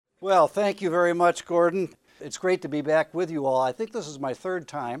Well, thank you very much, Gordon. It's great to be back with you all. I think this is my third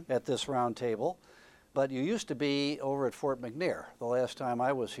time at this round table, but you used to be over at Fort McNair. The last time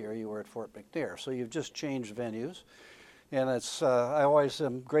I was here, you were at Fort McNair, so you've just changed venues. And I always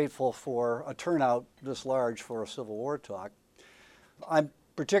am grateful for a turnout this large for a Civil War talk. I'm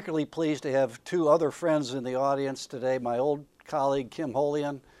particularly pleased to have two other friends in the audience today. My old colleague, Kim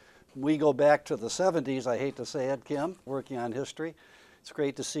Holian. We go back to the 70s, I hate to say it, Kim, working on history. It's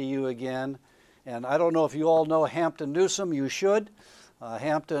great to see you again. And I don't know if you all know Hampton Newsome. You should.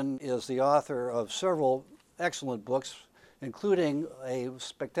 Hampton is the author of several excellent books, including a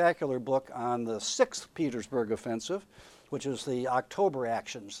spectacular book on the 6th Petersburg Offensive, which is the October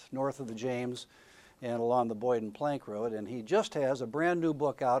actions north of the James and along the Boyd and Plank Road. And he just has a brand new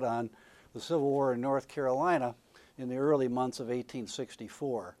book out on the Civil War in North Carolina in the early months of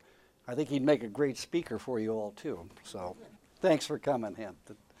 1864. I think he'd make a great speaker for you all, too. So thanks for coming,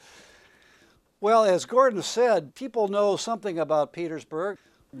 Hampton. Well, as Gordon said, people know something about Petersburg.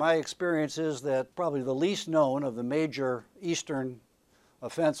 My experience is that probably the least known of the major Eastern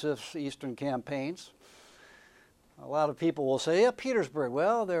offensives, Eastern campaigns. A lot of people will say, yeah, Petersburg,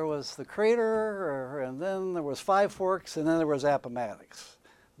 well, there was the crater, and then there was Five Forks, and then there was Appomattox.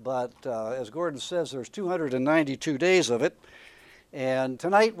 But as Gordon says, there's 292 days of it. And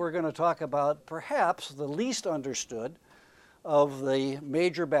tonight we're going to talk about perhaps the least understood of the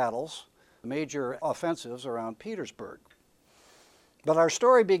major battles, major offensives around Petersburg. But our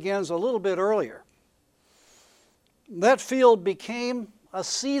story begins a little bit earlier. That field became a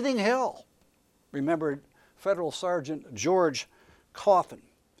seething hell. Remember Federal Sergeant George Coffin.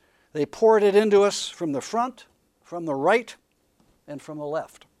 They poured it into us from the front, from the right, and from the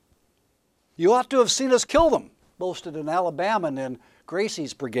left. You ought to have seen us kill them, boasted an Alabaman in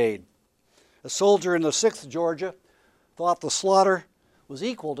Gracie's brigade. A soldier in the 6th Georgia thought the slaughter was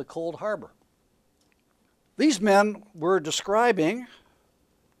equal to Cold Harbor. These men were describing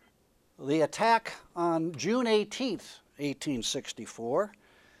the attack on June 18th, 1864,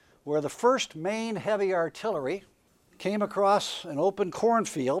 where the 1st Maine Heavy Artillery came across an open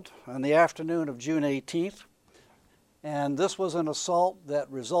cornfield on the afternoon of June 18th, and this was an assault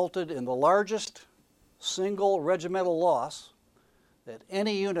that resulted in the largest single regimental loss that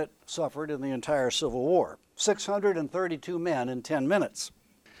any unit suffered in the entire Civil War, 632 men in 10 minutes.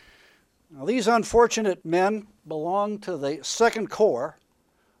 Now, these unfortunate men belonged to the 2nd Corps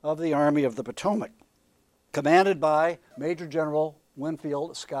of the Army of the Potomac, commanded by Major General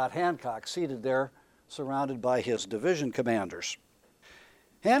Winfield Scott Hancock, seated there, surrounded by his division commanders.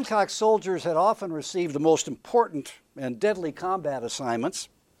 Hancock's soldiers had often received the most important and deadly combat assignments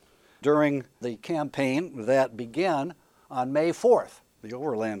during the campaign that began on May 4th, the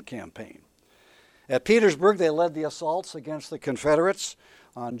Overland Campaign. At Petersburg, they led the assaults against the Confederates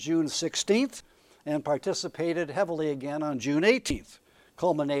on June 16th and participated heavily again on June 18th,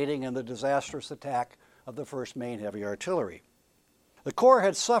 culminating in the disastrous attack of the 1st Maine Heavy Artillery. The Corps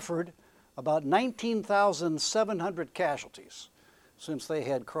had suffered about 19,700 casualties since they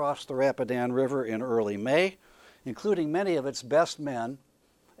had crossed the Rapidan River in early May, including many of its best men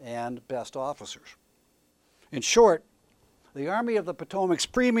and best officers. In short, the Army of the Potomac's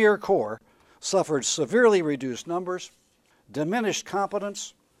premier corps suffered severely reduced numbers, diminished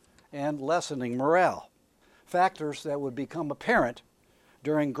competence, and lessening morale, factors that would become apparent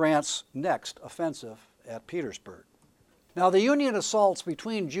during Grant's next offensive at Petersburg. Now, the Union assaults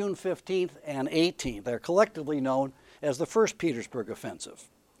between June 15th and 18th are collectively known as the 1st Petersburg Offensive.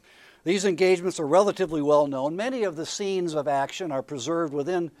 These engagements are relatively well known. Many of the scenes of action are preserved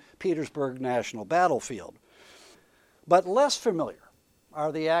within Petersburg National Battlefield. But less familiar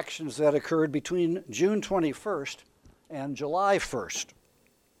are the actions that occurred between June 21st and July 1st.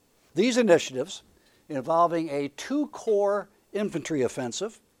 These initiatives, involving a 2-corps infantry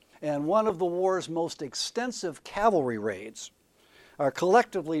offensive and one of the war's most extensive cavalry raids, are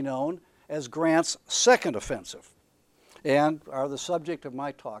collectively known as Grant's 2nd Offensive and are the subject of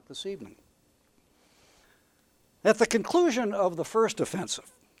my talk this evening. At the conclusion of the 1st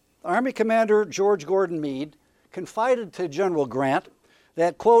offensive, Army Commander George Gordon Meade confided to General Grant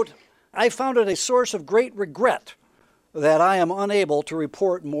that, quote, "I found it a source of great regret that I am unable to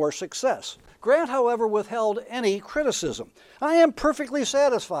report more success." Grant, however, withheld any criticism. "I am perfectly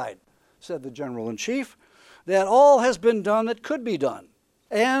satisfied," said the General-in-Chief, "that all has been done that could be done,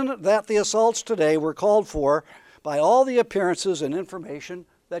 and that the assaults today were called for by all the appearances and information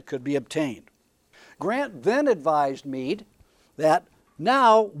that could be obtained." Grant then advised Meade that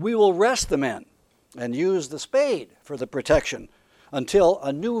now we will rest the men and use the spade for the protection until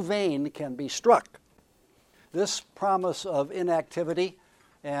a new vein can be struck. This promise of inactivity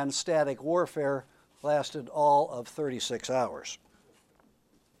and static warfare lasted all of 36 hours.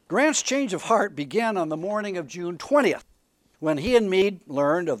 Grant's change of heart began on the morning of June 20th, when he and Meade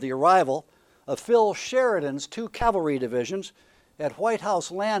learned of the arrival of Phil Sheridan's 2 cavalry divisions at White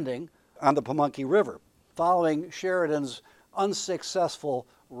House Landing on the Pamunkey River, following Sheridan's unsuccessful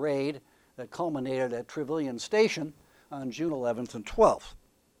raid that culminated at Trevilian Station on June 11th and 12th.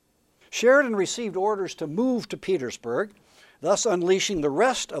 Sheridan received orders to move to Petersburg, thus unleashing the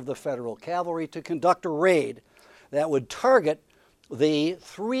rest of the Federal cavalry to conduct a raid that would target the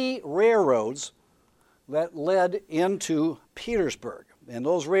 3 railroads that led into Petersburg. And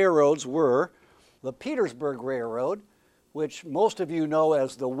those railroads were the Petersburg Railroad, which most of you know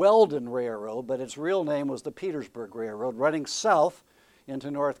as the Weldon Railroad, but its real name was the Petersburg Railroad, running south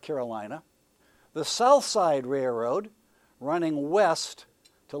into North Carolina. The South Side Railroad, running west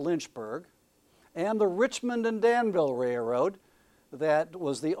to Lynchburg, and the Richmond and Danville Railroad, that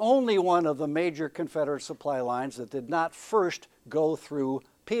was the only one of the major Confederate supply lines that did not first go through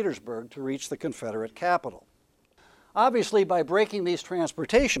Petersburg to reach the Confederate capital. Obviously, by breaking these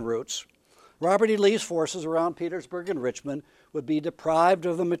transportation routes, Robert E. Lee's forces around Petersburg and Richmond would be deprived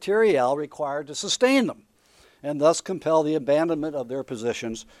of the materiel required to sustain them, and thus compel the abandonment of their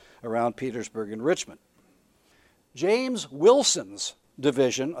positions around Petersburg and Richmond. James Wilson's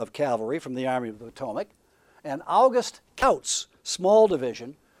division of cavalry from the Army of the Potomac and August Coutt's small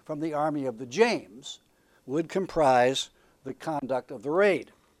division from the Army of the James would comprise the conduct of the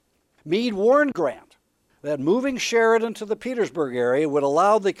raid. Meade warned Grant that moving Sheridan to the Petersburg area would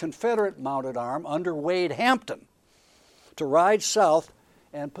allow the Confederate mounted arm under Wade Hampton to ride south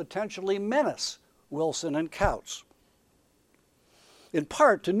and potentially menace Wilson and Couts. In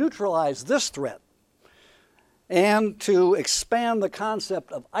part, to neutralize this threat and to expand the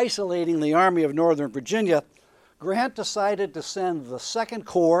concept of isolating the Army of Northern Virginia, Grant decided to send the 2nd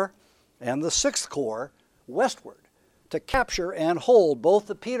Corps and the 6th Corps westward to capture and hold both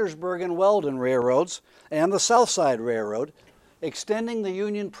the Petersburg and Weldon railroads and the South Side Railroad, extending the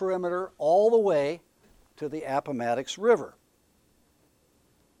Union perimeter all the way to the Appomattox River.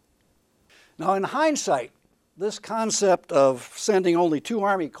 Now, in hindsight, this concept of sending only 2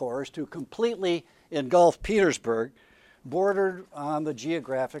 Army Corps to completely engulf Petersburg bordered on the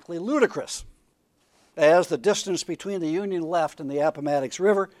geographically ludicrous, as the distance between the Union left and the Appomattox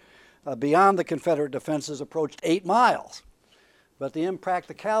River beyond the Confederate defenses approached 8 miles. But the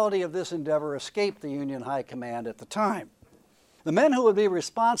impracticality of this endeavor escaped the Union High Command at the time. The men who would be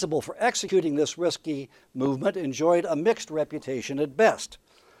responsible for executing this risky movement enjoyed a mixed reputation at best.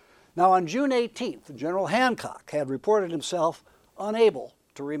 Now, on June 18th, General Hancock had reported himself unable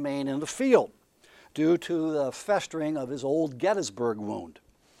to remain in the field due to the festering of his old Gettysburg wound.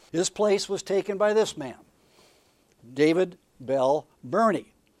 His place was taken by this man, David Bell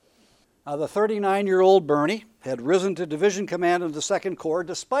Birney. Now, the 39-year-old Birney had risen to division command of the 2nd Corps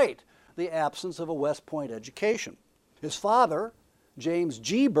despite the absence of a West Point education. His father, James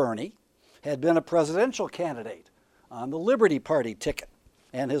G. Birney, had been a presidential candidate on the Liberty Party ticket,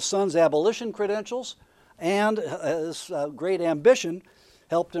 and his son's abolition credentials and his great ambition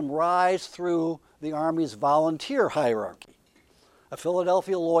helped him rise through the Army's volunteer hierarchy. A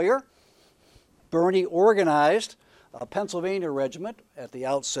Philadelphia lawyer, Birney organized a Pennsylvania regiment at the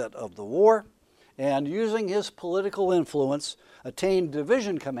outset of the war, and using his political influence, attained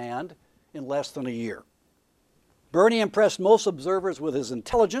division command in less than a year. Birney impressed most observers with his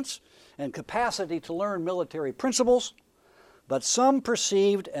intelligence and capacity to learn military principles, but some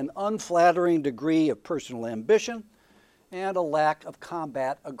perceived an unflattering degree of personal ambition and a lack of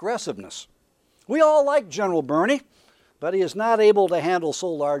combat aggressiveness. We all like General Birney, but he is not able to handle so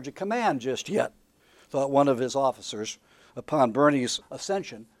large a command just yet, thought one of his officers upon Birney's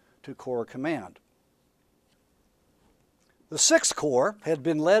ascension to Corps command. The 6th Corps had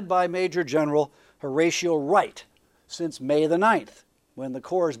been led by Major General Horatio Wright since May the 9th, when the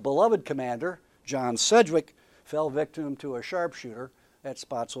Corps' beloved commander, John Sedgwick, fell victim to a sharpshooter at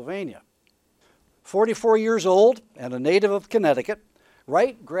Spotsylvania. 44 years old and a native of Connecticut,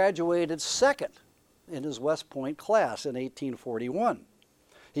 Wright graduated 2nd in his West Point class in 1841.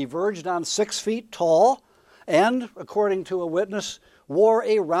 He verged on 6 feet tall and, according to a witness, wore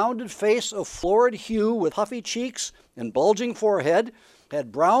a rounded face of florid hue with puffy cheeks and bulging forehead,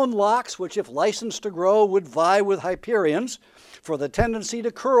 had brown locks which, if licensed to grow, would vie with Hyperion's, for the tendency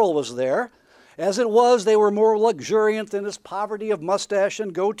to curl was there. As it was, they were more luxuriant than his poverty of mustache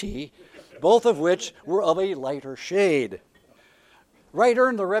and goatee, both of which were of a lighter shade. Wright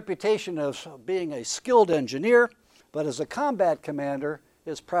earned the reputation of being a skilled engineer, but as a combat commander,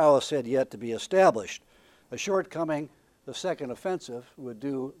 his prowess had yet to be established, a shortcoming the second offensive would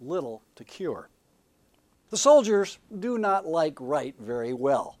do little to cure. The soldiers do not like Wright very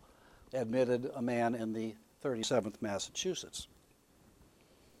well, admitted a man in the 37th Massachusetts.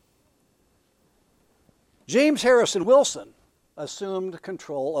 James Harrison Wilson assumed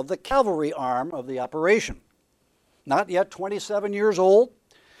control of the cavalry arm of the operation. Not yet 27 years old,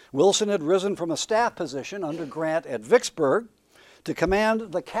 Wilson had risen from a staff position under Grant at Vicksburg to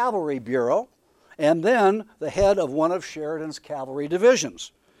command the Cavalry Bureau and then the head of one of Sheridan's cavalry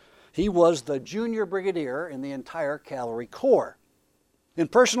divisions. He was the junior brigadier in the entire cavalry corps. In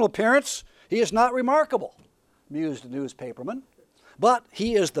personal appearance, he is not remarkable, mused a newspaperman, but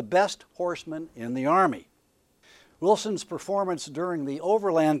he is the best horseman in the Army. Wilson's performance during the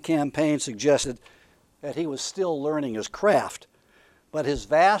Overland campaign suggested that he was still learning his craft, but his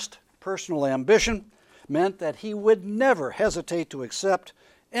vast personal ambition meant that he would never hesitate to accept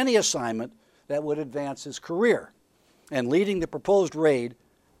any assignment that would advance his career, and leading the proposed raid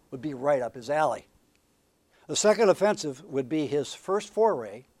would be right up his alley. The second offensive would be his first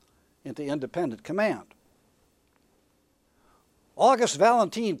foray into independent command. August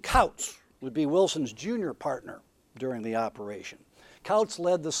Valentine Kautz would be Wilson's junior partner during the operation. Kautz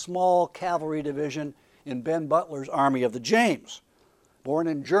led the small cavalry division in Ben Butler's Army of the James. Born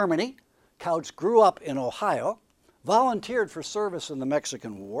in Germany, Kautz grew up in Ohio, volunteered for service in the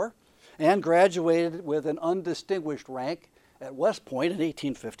Mexican War, and graduated with an undistinguished rank at West Point in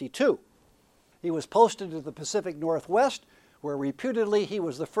 1852. He was posted to the Pacific Northwest, where reputedly he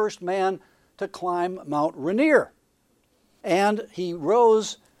was the first man to climb Mount Rainier. And he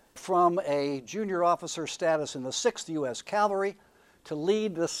rose from a junior officer status in the 6th U.S. Cavalry to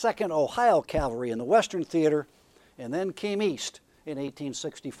lead the 2nd Ohio Cavalry in the Western Theater, and then came east in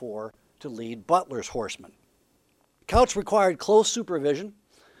 1864 to lead Butler's horsemen. Kautz required close supervision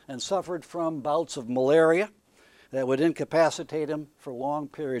and suffered from bouts of malaria that would incapacitate him for long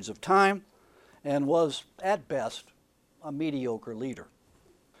periods of time, and was, at best, a mediocre leader.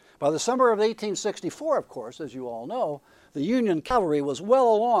 By the summer of 1864, of course, as you all know, the Union cavalry was well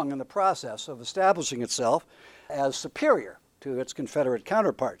along in the process of establishing itself as superior to its Confederate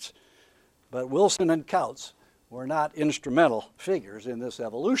counterparts. But Wilson and Kautz were not instrumental figures in this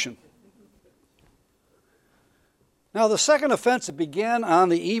evolution. Now, the second offensive began on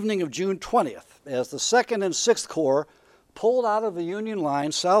the evening of June 20th, as the 2nd and 6th Corps pulled out of the Union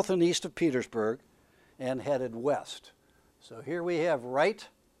line south and east of Petersburg and headed west. So here we have Wright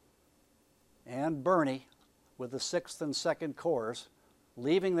and Birney with the 6th and 2nd Corps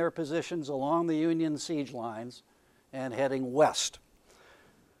leaving their positions along the Union siege lines and heading west.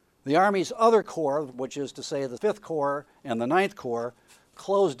 The Army's other corps, which is to say the 5th Corps and the 9th Corps,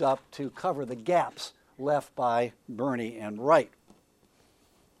 closed up to cover the gaps left by Birney and Wright.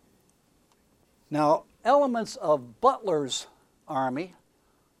 Now, elements of Butler's army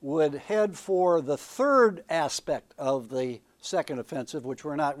would head for the third aspect of the second offensive, which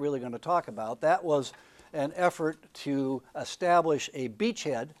we're not really going to talk about. That was an effort to establish a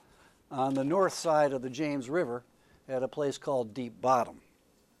beachhead on the north side of the James River at a place called Deep Bottom.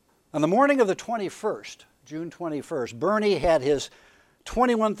 On the morning of the 21st, June 21st, Birney had his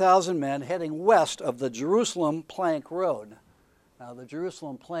 21,000 men heading west of the Jerusalem Plank Road. Now, the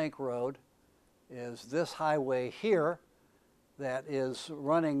Jerusalem Plank Road is this highway here that is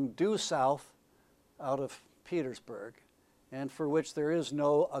running due south out of Petersburg, and for which there is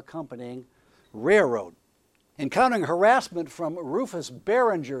no accompanying railroad. Encountering harassment from Rufus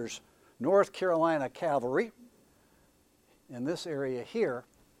Barringer's North Carolina Cavalry in this area here,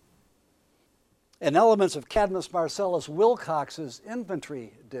 and elements of Cadmus Marcellus Wilcox's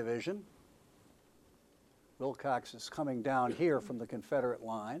infantry division. Wilcox is coming down here from the Confederate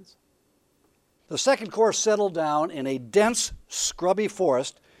lines. The 2nd Corps settled down in a dense, scrubby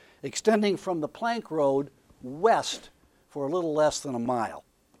forest extending from the Plank Road west for a little less than a mile.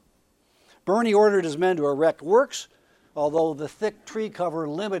 Birney ordered his men to erect works, although the thick tree cover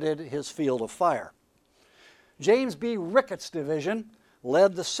limited his field of fire. James B. Ricketts' division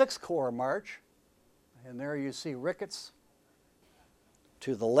led the 6th Corps march, and there you see Ricketts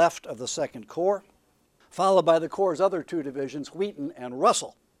to the left of the 2nd Corps, followed by the Corps' other two divisions, Wheaton and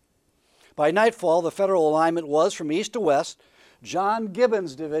Russell. By nightfall, the Federal alignment was, from east to west, John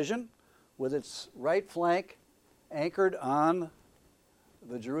Gibbon's division, with its right flank anchored on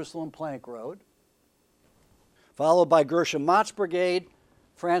the Jerusalem Plank Road, followed by Gershom Mott's brigade,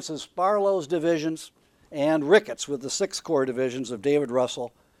 Francis Barlow's divisions, and Ricketts with the 6th Corps divisions of David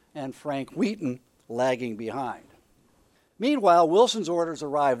Russell and Frank Wheaton lagging behind. Meanwhile, Wilson's orders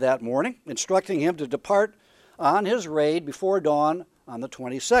arrived that morning, instructing him to depart on his raid before dawn on the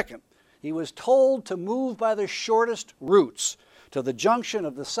 22nd. he was told to move by the shortest routes to the junction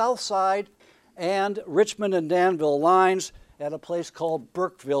of the South Side and Richmond and Danville lines at a place called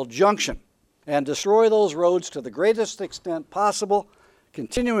Burkeville Junction, and destroy those roads to the greatest extent possible,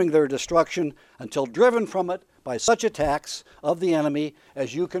 continuing their destruction until driven from it by such attacks of the enemy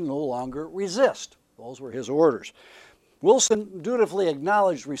as you can no longer resist. Those were his orders. Wilson dutifully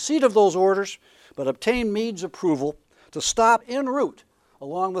acknowledged receipt of those orders, but obtained Meade's approval to stop en route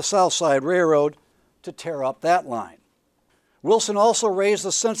along the South Side Railroad to tear up that line. Wilson also raised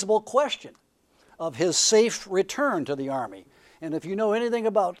the sensible question of his safe return to the Army. And if you know anything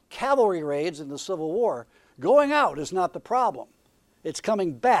about cavalry raids in the Civil War, going out is not the problem. It's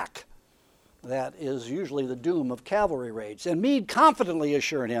coming back that is usually the doom of cavalry raids. And Meade confidently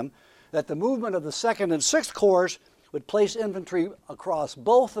assured him that the movement of the 2nd and 6th Corps would place infantry across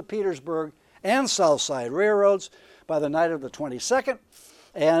both the Petersburg and South Side railroads by the night of the 22nd,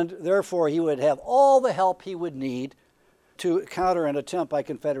 and therefore he would have all the help he would need to counter an attempt by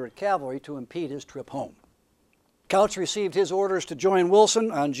Confederate cavalry to impede his trip home. Couch received his orders to join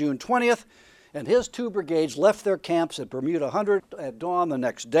Wilson on June 20th, and his 2 brigades left their camps at Bermuda 100 at dawn the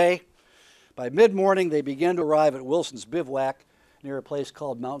next day. By mid-morning, they began to arrive at Wilson's bivouac near a place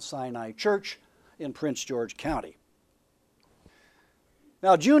called Mount Sinai Church in Prince George County.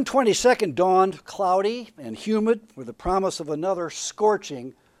 Now, June 22nd dawned cloudy and humid with the promise of another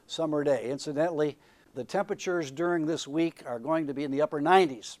scorching summer day. Incidentally, the temperatures during this week are going to be in the upper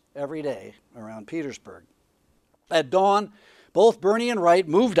 90s every day around Petersburg. At dawn, both Birney and Wright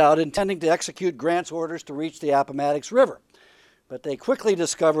moved out intending to execute Grant's orders to reach the Appomattox River. But they quickly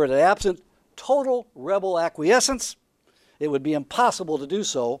discovered that absent total rebel acquiescence, it would be impossible to do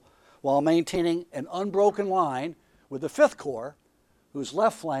so while maintaining an unbroken line with the 5th Corps, whose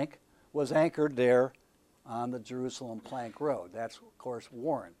left flank was anchored there on the Jerusalem Plank Road. That's, of course,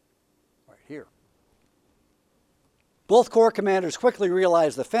 Warren, right here. Both Corps commanders quickly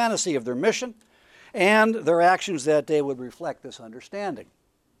realized the fantasy of their mission, and their actions that day would reflect this understanding.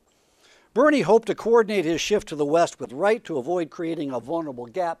 Birney hoped to coordinate his shift to the west with Wright to avoid creating a vulnerable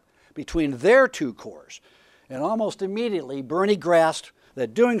gap between their 2 corps, and almost immediately Birney grasped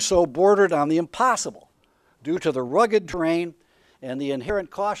that doing so bordered on the impossible due to the rugged terrain and the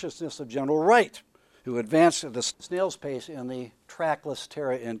inherent cautiousness of General Wright, who advanced at a snail's pace in the trackless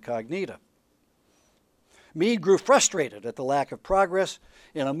terra incognita. Meade grew frustrated at the lack of progress,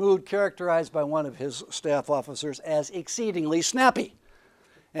 in a mood characterized by one of his staff officers as exceedingly snappy,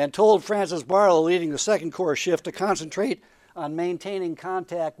 and told Francis Barlow, leading the 2nd Corps shift, to concentrate on maintaining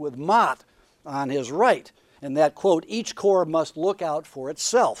contact with Mott on his right, and that, quote, each corps must look out for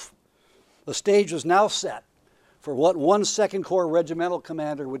itself. The stage was now set for what one 2nd Corps regimental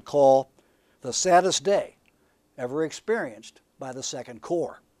commander would call the saddest day ever experienced by the 2nd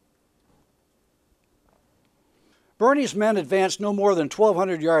Corps. Birney's men advanced no more than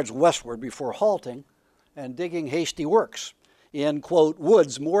 1,200 yards westward before halting and digging hasty works in, quote,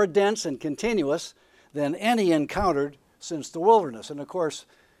 woods more dense and continuous than any encountered since the wilderness. And of course,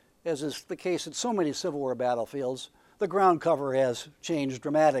 as is the case at so many Civil War battlefields, the ground cover has changed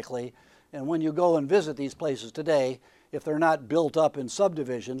dramatically. And when you go and visit these places today, if they're not built up in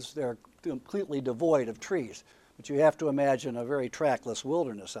subdivisions, they're completely devoid of trees. But you have to imagine a very trackless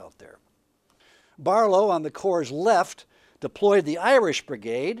wilderness out there. Barlow, on the Corps' left, deployed the Irish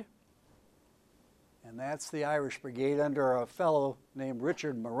Brigade, and that's the Irish Brigade under a fellow named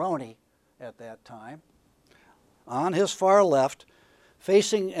Richard Maroney at that time. On his far left,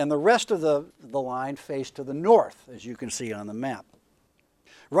 facing, and the rest of the line faced to the north, as you can see on the map.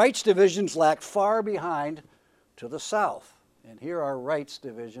 Wright's divisions lacked far behind to the south, and here are Wright's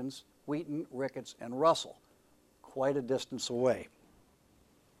divisions, Wheaton, Ricketts, and Russell, quite a distance away.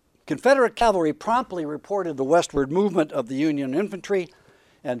 Confederate cavalry promptly reported the westward movement of the Union infantry,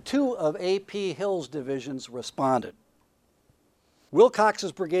 and 2 of A.P. Hill's divisions responded.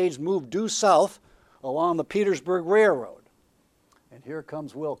 Wilcox's brigades moved due south along the Petersburg Railroad, and here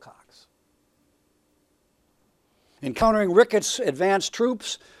comes Wilcox. Encountering Ricketts' advanced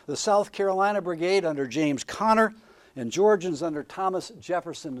troops, the South Carolina Brigade under James Conner and Georgians under Thomas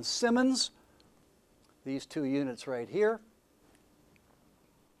Jefferson Simmons, these 2 units right here,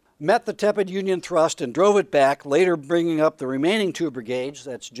 met the tepid Union thrust and drove it back, later bringing up the remaining 2 brigades,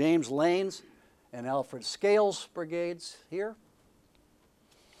 that's James Lane's and Alfred Scales' brigades here.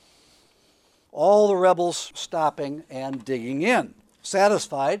 All the rebels stopping and digging in,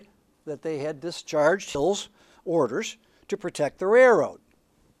 satisfied that they had discharged Hill's orders to protect the railroad.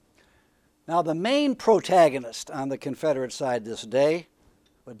 Now, the main protagonist on the Confederate side this day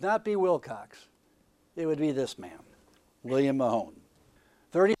would not be Wilcox. It would be this man, William Mahone.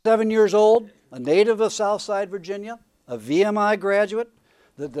 37 years old, a native of Southside Virginia, a VMI graduate,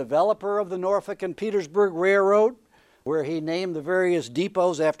 the developer of the Norfolk and Petersburg Railroad, where he named the various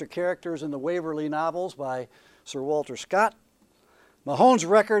depots after characters in the Waverley novels by Sir Walter Scott. Mahone's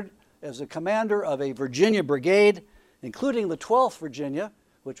record as a commander of a Virginia brigade, including the 12th Virginia,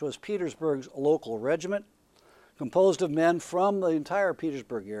 which was Petersburg's local regiment, composed of men from the entire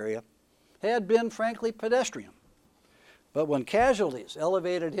Petersburg area, had been, frankly, pedestrian. But when casualties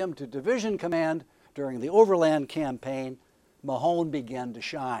elevated him to division command during the Overland Campaign, Mahone began to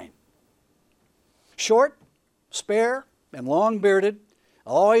shine. Short, spare, and long-bearded,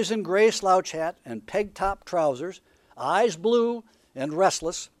 always in gray slouch hat and peg-top trousers, eyes blue and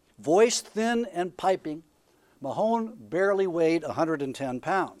restless, voice thin and piping, Mahone barely weighed 110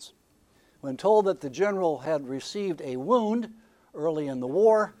 pounds. When told that the general had received a wound early in the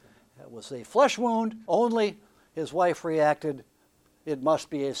war, it was a flesh wound only, his wife reacted, "It must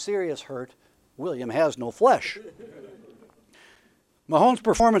be a serious hurt. William has no flesh." Mahone's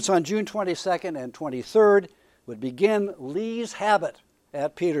performance on June 22nd and 23rd would begin Lee's habit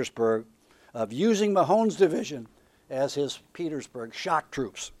at Petersburg of using Mahone's division as his Petersburg shock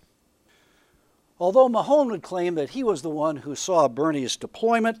troops. Although Mahone would claim that he was the one who saw Birney's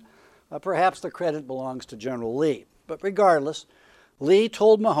deployment, perhaps the credit belongs to General Lee. But regardless, Lee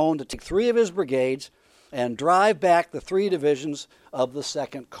told Mahone to take 3 of his brigades and drive back the 3 divisions of the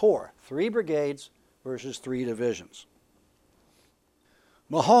Second Corps. 3 brigades versus 3 divisions.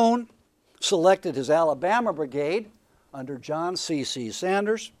 Mahone selected his Alabama Brigade under John C.C.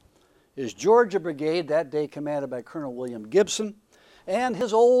 Sanders, his Georgia Brigade, that day commanded by Colonel William Gibson, and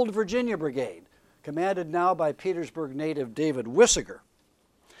his Old Virginia Brigade, commanded now by Petersburg native David Wissiger.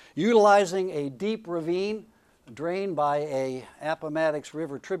 Utilizing a deep ravine drained by a Appomattox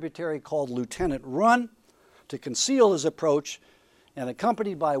River tributary called Lieutenant Run to conceal his approach, and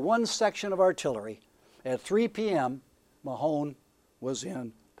accompanied by 1 section of artillery, at 3 p.m., Mahone was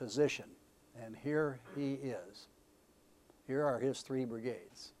in position. And here he is. Here are his 3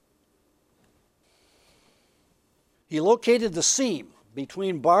 brigades. He located the seam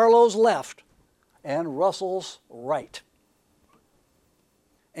between Barlow's left and Russell's right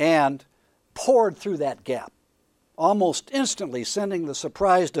and poured through that gap, almost instantly sending the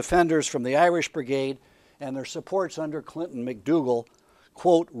surprise defenders from the Irish Brigade and their supports under Clinton McDougall,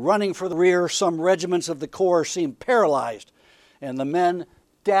 quote, running for the rear. Some regiments of the Corps seemed paralyzed, and the men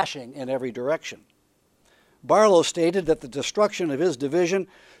dashing in every direction. Barlow stated that the destruction of his division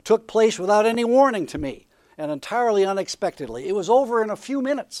took place without any warning to me and entirely unexpectedly. It was over in a few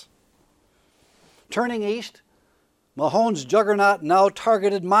minutes. Turning east, Mahone's juggernaut now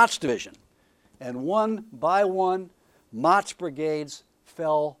targeted Mott's division, and one by one, Mott's brigades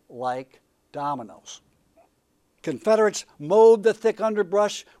fell like dominoes. Confederates mowed the thick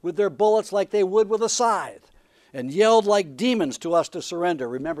underbrush with their bullets like they would with a scythe, and yelled like demons to us to surrender,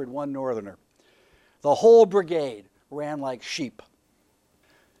 remembered one Northerner. The whole brigade ran like sheep.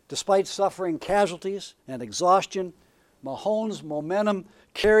 Despite suffering casualties and exhaustion, Mahone's momentum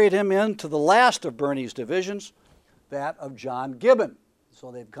carried him into the last of Birney's divisions, that of John Gibbon. So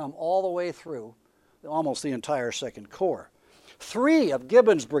they've come all the way through almost the entire Second Corps. 3 of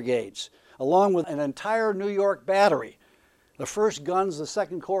Gibbon's brigades, along with an entire New York battery, the first guns the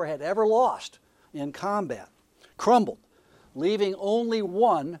Second Corps had ever lost in combat, crumbled, leaving only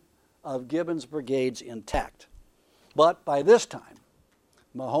 1 of Gibbon's brigades intact. But by this time,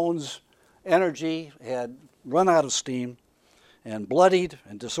 Mahone's energy had run out of steam, and bloodied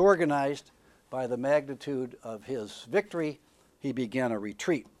and disorganized by the magnitude of his victory, he began a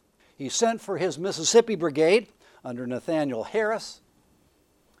retreat. He sent for his Mississippi Brigade under Nathaniel Harris,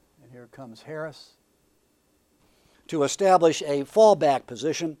 and here comes Harris, to establish a fallback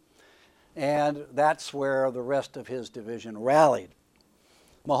position, and that's where the rest of his division rallied.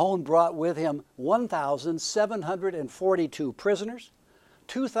 Mahone brought with him 1,742 prisoners,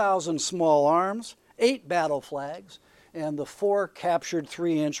 2,000 small arms, 8 battle flags, and the 4 captured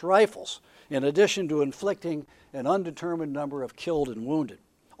 3-inch rifles, in addition to inflicting an undetermined number of killed and wounded,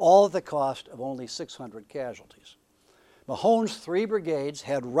 all at the cost of only 600 casualties. Mahone's 3 brigades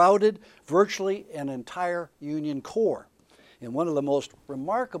had routed virtually an entire Union Corps in one of the most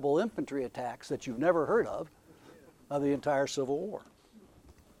remarkable infantry attacks that you've never heard of the entire Civil War.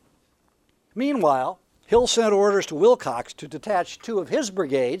 Meanwhile, Hill sent orders to Wilcox to detach 2 of his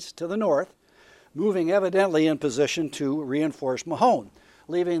brigades to the north, moving evidently in position to reinforce Mahone,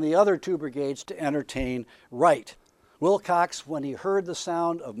 leaving the other 2 brigades to entertain Wright. Wilcox, when he heard the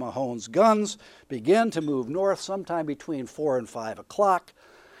sound of Mahone's guns, began to move north sometime between 4 and 5 o'clock,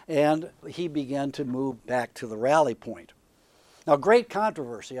 and he began to move back to the rally point. Now, great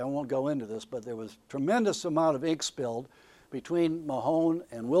controversy, I won't go into this, but there was tremendous amount of ink spilled between Mahone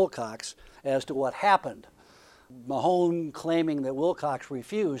and Wilcox as to what happened. Mahone claiming that Wilcox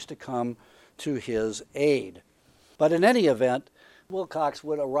refused to come to his aid. But in any event, Wilcox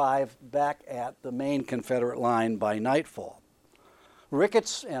would arrive back at the main Confederate line by nightfall.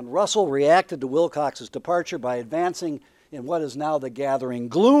 Ricketts and Russell reacted to Wilcox's departure by advancing in what is now the gathering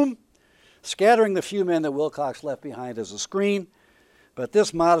gloom, scattering the few men that Wilcox left behind as a screen, but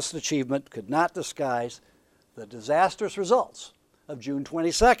this modest achievement could not disguise the disastrous results of June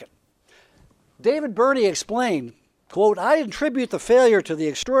 22nd. David Birney explained, quote, "I attribute the failure to the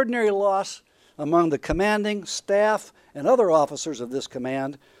extraordinary loss among the commanding, staff, and other officers of this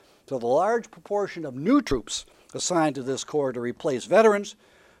command to the large proportion of new troops assigned to this corps to replace veterans,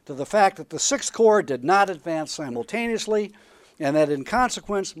 to the fact that the 6th Corps did not advance simultaneously, and that in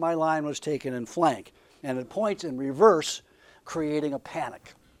consequence my line was taken in flank, and at points in reverse, creating a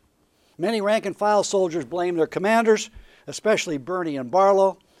panic. Many rank-and-file soldiers blamed their commanders, especially Birney and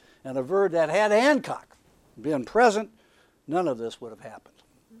Barlow, and averred that had Hancock been present, none of this would have happened."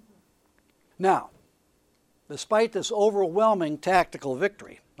 Now, despite this overwhelming tactical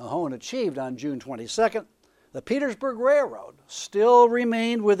victory Mahone achieved on June 22nd, the Petersburg Railroad still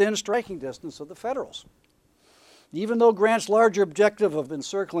remained within striking distance of the Federals. Even though Grant's larger objective of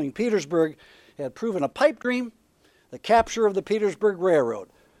encircling Petersburg had proven a pipe dream, the capture of the Petersburg Railroad,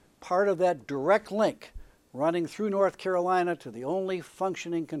 part of that direct link running through North Carolina to the only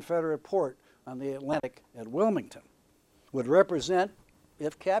functioning Confederate port on the Atlantic at Wilmington, would represent,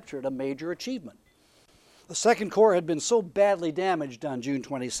 if captured, a major achievement. The 2nd Corps had been so badly damaged on June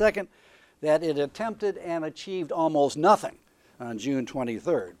 22nd that it attempted and achieved almost nothing on June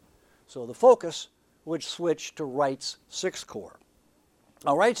 23rd. So the focus would switch to Wright's 6th Corps.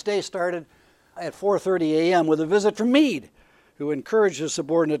 Now, Wright's day started at 4:30 a.m. with a visit from Meade, who encouraged his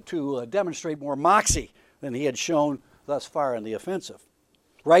subordinate to demonstrate more moxie than he had shown thus far in the offensive.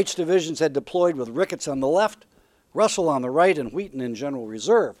 Wright's divisions had deployed with Ricketts on the left, Russell on the right, and Wheaton in general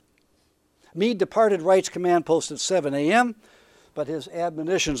reserve. Meade departed Wright's command post at 7 a.m., but his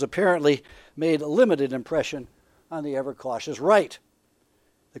admonitions apparently made a limited impression on the ever-cautious Wright.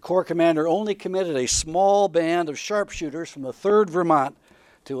 The Corps commander only committed a small band of sharpshooters from the 3rd Vermont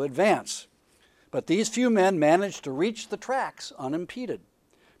to advance. But these few men managed to reach the tracks unimpeded,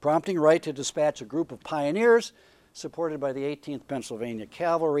 prompting Wright to dispatch a group of pioneers, supported by the 18th Pennsylvania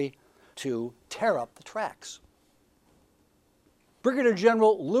Cavalry, to tear up the tracks. Brigadier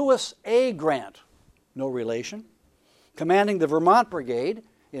General Lewis A. Grant, no relation, commanding the Vermont Brigade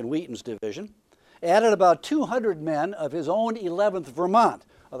in Wheaton's division, added about 200 men of his own 11th Vermont,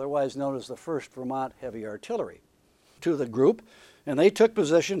 otherwise known as the 1st Vermont Heavy Artillery, to the group, and they took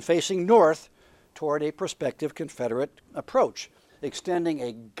position facing north toward a prospective Confederate approach, extending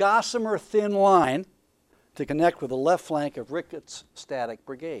a gossamer-thin line to connect with the left flank of Ricketts' static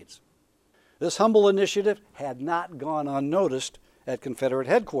brigades. This humble initiative had not gone unnoticed at Confederate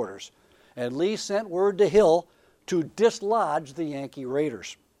headquarters, and Lee sent word to Hill to dislodge the Yankee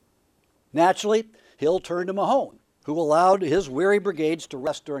raiders. Naturally, Hill turned to Mahone, who allowed his weary brigades to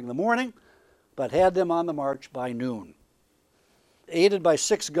rest during the morning, but had them on the march by noon. Aided by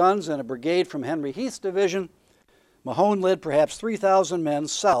 6 guns and a brigade from Henry Heath's division, Mahone led perhaps 3,000 men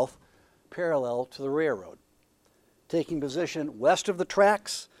south, parallel to the railroad. Taking position west of the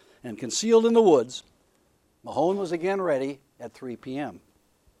tracks and concealed in the woods, Mahone was again ready at 3 p.m.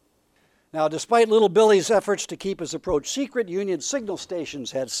 Now, despite Little Billy's efforts to keep his approach secret, Union signal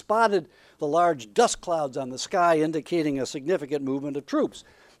stations had spotted the large dust clouds on the sky, indicating a significant movement of troops.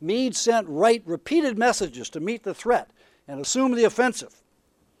 Meade sent Wright repeated messages to meet the threat and assume the offensive,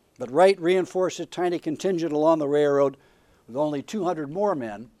 but Wright reinforced a tiny contingent along the railroad with only 200 more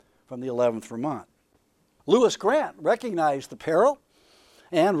men from the 11th Vermont. Lewis Grant recognized the peril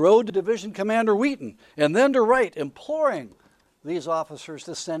and rode to Division Commander Wheaton and then to Wright, imploring these officers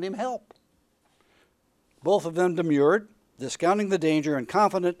to send him help. Both of them demurred, discounting the danger and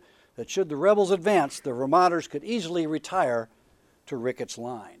confident that should the rebels advance, the Vermonters could easily retire to Ricketts'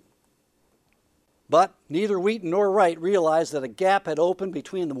 line. But neither Wheaton nor Wright realized that a gap had opened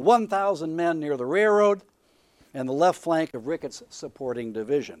between the 1,000 men near the railroad and the left flank of Ricketts' supporting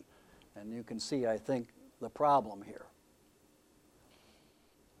division. And you can see, I think, the problem here.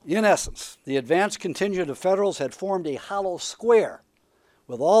 In essence, the advanced contingent of Federals had formed a hollow square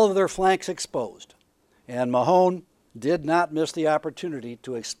with all of their flanks exposed, and Mahone did not miss the opportunity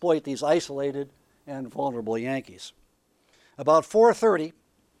to exploit these isolated and vulnerable Yankees. About 4:30,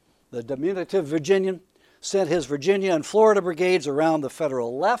 the diminutive Virginian sent his Virginia and Florida brigades around the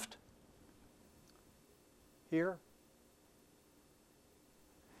Federal left, here,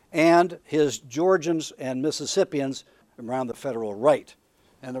 and his Georgians and Mississippians around the federal right.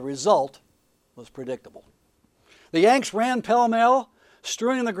 And the result was predictable. The Yanks ran pell-mell,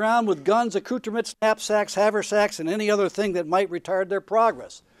 strewing the ground with guns, accoutrements, knapsacks, haversacks, and any other thing that might retard their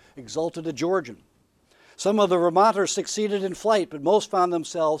progress, exulted a Georgian. Some of the Vermonters succeeded in flight, but most found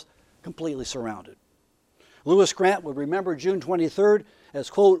themselves completely surrounded. Lewis Grant would remember June 23rd as,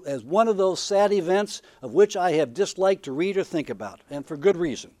 quote, as one of those sad events of which I have disliked to read or think about, and for good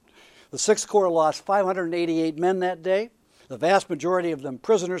reason. The 6th Corps lost 588 men that day, the vast majority of them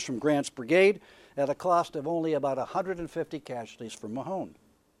prisoners from Grant's brigade, at a cost of only about 150 casualties for Mahone.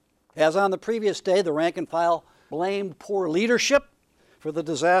 As on the previous day, the rank and file blamed poor leadership for the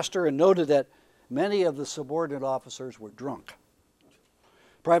disaster and noted that many of the subordinate officers were drunk.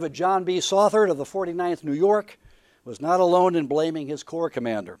 Private John B. Southard of the 49th New York was not alone in blaming his corps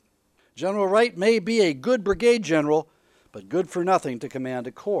commander. General Wright may be a good brigade general, but good for nothing to command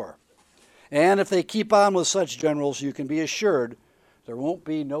a corps. And if they keep on with such generals, you can be assured there won't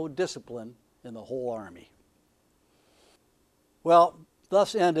be no discipline in the whole army. Well,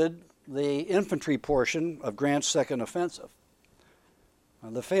 thus ended the infantry portion of Grant's second offensive.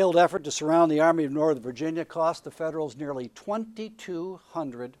 The failed effort to surround the Army of Northern Virginia cost the Federals nearly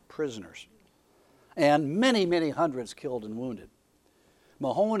 2,200 prisoners and many, many hundreds killed and wounded.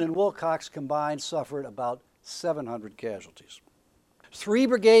 Mahone and Wilcox combined suffered about 700 casualties. 3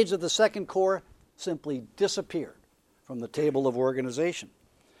 brigades of the Second Corps simply disappeared from the table of organization,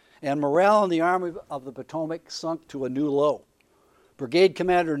 and morale in the Army of the Potomac sunk to a new low. Brigade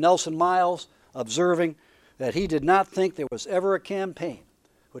Commander Nelson Miles observing that he did not think there was ever a campaign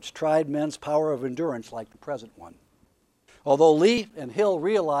which tried men's power of endurance like the present one. Although Lee and Hill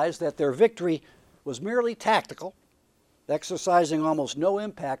realized that their victory was merely tactical, exercising almost no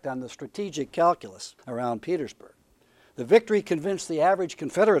impact on the strategic calculus around Petersburg, the victory convinced the average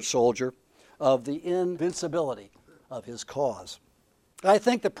Confederate soldier of the invincibility of his cause. I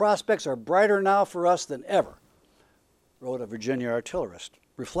think the prospects are brighter now for us than ever, wrote a Virginia artillerist,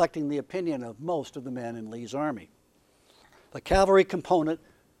 reflecting the opinion of most of the men in Lee's army. The cavalry component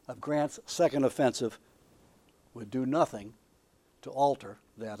of Grant's second offensive would do nothing to alter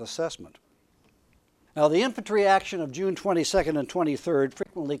that assessment. Now, the infantry action of June 22nd and 23rd,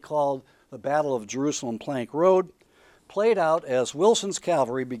 frequently called the Battle of Jerusalem Plank Road, played out as Wilson's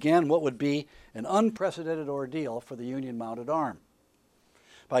cavalry began what would be an unprecedented ordeal for the Union mounted arm.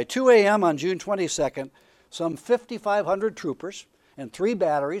 By 2 a.m. on June 22nd, some 5,500 troopers and 3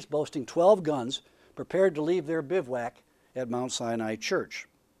 batteries boasting 12 guns prepared to leave their bivouac at Mount Sinai Church.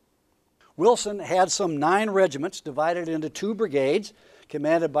 Wilson had some 9 regiments divided into 2 brigades,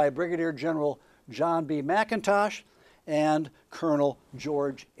 commanded by Brigadier General John B. McIntosh and Colonel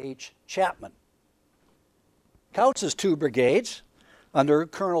George H. Chapman. Kautz's 2 brigades, under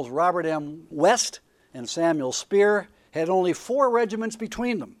Colonels Robert M. West and Samuel Spear, had only 4 regiments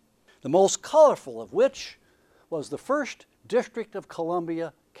between them, the most colorful of which was the 1st District of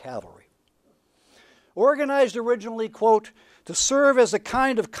Columbia Cavalry. Organized originally, quote, to serve as a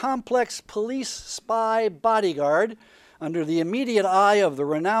kind of complex police spy bodyguard under the immediate eye of the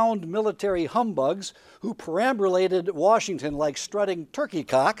renowned military humbugs who perambulated Washington like strutting turkey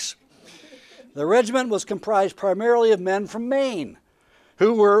cocks, the regiment was comprised primarily of men from Maine,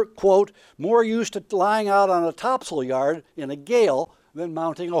 who were, quote, more used to lying out on a topsail yard in a gale than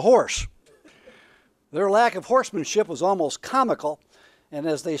mounting a horse. Their lack of horsemanship was almost comical, and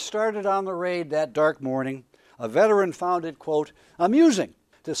as they started on the raid that dark morning, a veteran found it, quote, amusing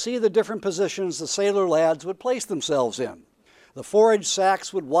to see the different positions the sailor lads would place themselves in. The forage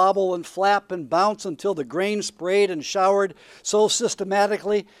sacks would wobble and flap and bounce until the grain sprayed and showered so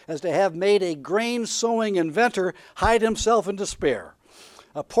systematically as to have made a grain sowing inventor hide himself in despair.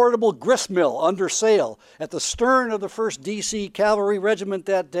 A portable grist mill under sail at the stern of the 1st D.C. Cavalry Regiment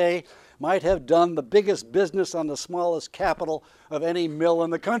that day might have done the biggest business on the smallest capital of any mill in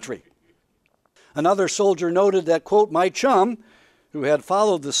the country. Another soldier noted that, quote, my chum, who had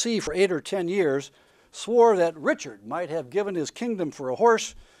followed the sea for 8 or 10 years, swore that Richard might have given his kingdom for a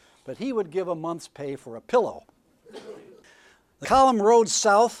horse, but he would give a month's pay for a pillow. The column rode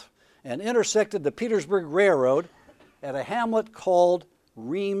south and intersected the Petersburg Railroad at a hamlet called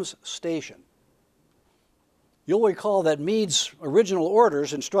Reams Station. You'll recall that Meade's original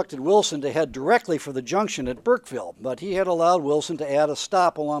orders instructed Wilson to head directly for the junction at Burkeville, but he had allowed Wilson to add a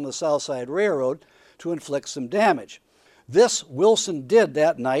stop along the South Side Railroad to inflict some damage. This Wilson did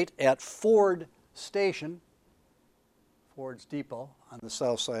that night at Ford Station, Ford's depot on the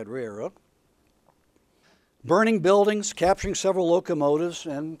South Side Railroad, burning buildings, capturing several locomotives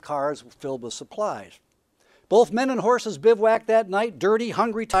and cars filled with supplies. Both men and horses bivouacked that night, dirty,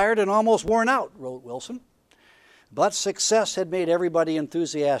 hungry, tired, and almost worn out, wrote Wilson. But success had made everybody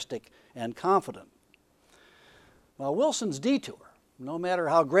enthusiastic and confident. Well, Wilson's detour, no matter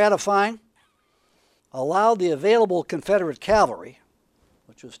how gratifying, allowed the available Confederate cavalry,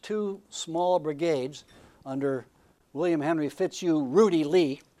 which was two small brigades under William Henry Fitzhugh Rudy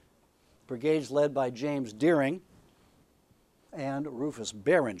Lee, brigades led by James Deering and Rufus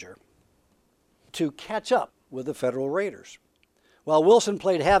Barringer, to catch up with the Federal raiders. While Wilson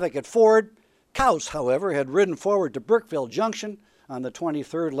played havoc at Ford, Kautz, however, had ridden forward to Burkeville Junction on the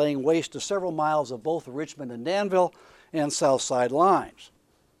 23rd, laying waste to several miles of both the Richmond and Danville and South Side lines.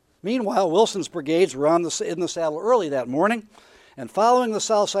 Meanwhile, Wilson's brigades were in the saddle early that morning, and following the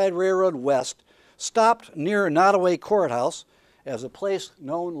South Side Railroad west, stopped near Nottoway Courthouse as a place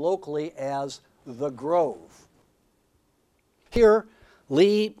known locally as the Grove. Here,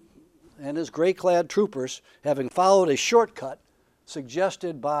 Lee and his gray-clad troopers, having followed a shortcut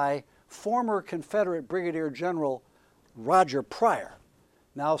suggested by former Confederate Brigadier General Roger Pryor,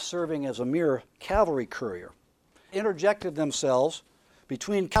 now serving as a mere cavalry courier, interjected themselves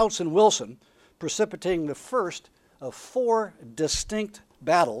between Kautz and Wilson, precipitating the first of 4 distinct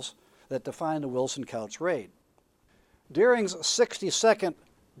battles that defined the Wilson-Kautz raid. Deering's 62nd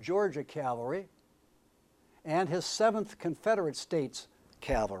Georgia Cavalry and his 7th Confederate States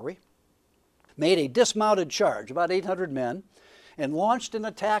Cavalry made a dismounted charge, about 800 men, and launched an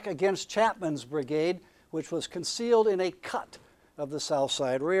attack against Chapman's brigade, which was concealed in a cut of the South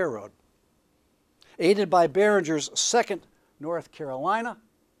Side Railroad. Aided by Barringer's 2nd North Carolina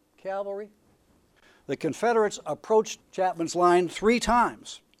Cavalry, the Confederates approached Chapman's line 3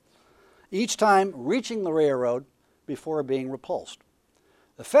 times, each time reaching the railroad before being repulsed.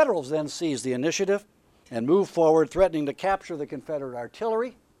 The Federals then seized the initiative and moved forward, threatening to capture the Confederate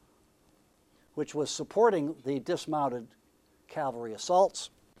artillery, which was supporting the dismounted cavalry assaults,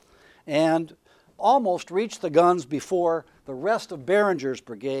 and almost reached the guns before the rest of Barringer's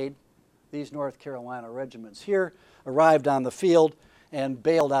brigade, these North Carolina regiments here, arrived on the field and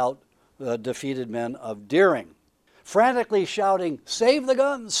bailed out the defeated men of Deering. Frantically shouting, "Save the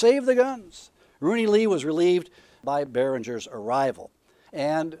guns! Save the guns!" Rooney Lee was relieved by Barringer's arrival,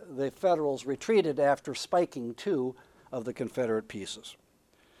 and the Federals retreated after spiking 2 of the Confederate pieces.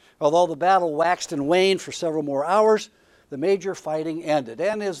 Although the battle waxed and waned for several more hours, the major fighting ended,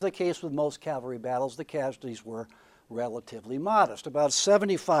 and as the case with most cavalry battles, the casualties were relatively modest, about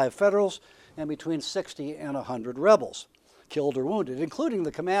 75 Federals and between 60 and 100 rebels killed or wounded, including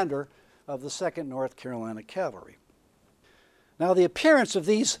the commander of the 2nd North Carolina Cavalry. Now, the appearance of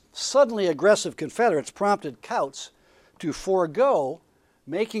these suddenly aggressive Confederates prompted Kautz to forego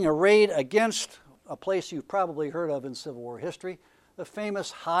making a raid against a place you've probably heard of in Civil War history, the famous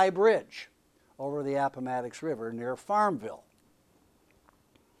High Bridge over the Appomattox River near Farmville.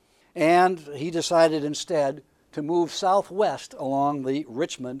 And he decided instead to move southwest along the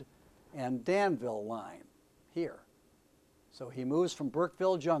Richmond and Danville line here. So he moves from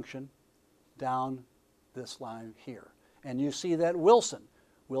Burkeville Junction down this line here. And you see that Wilson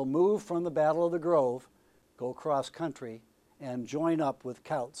will move from the Battle of the Grove, go cross country, and join up with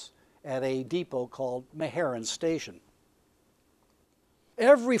Kautz at a depot called Meharon Station.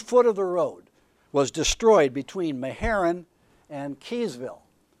 Every foot of the road was destroyed between Meharon and Keysville,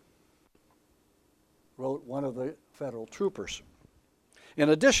 wrote one of the Federal troopers. In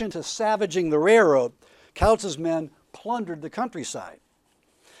addition to savaging the railroad, Kautz's men plundered the countryside.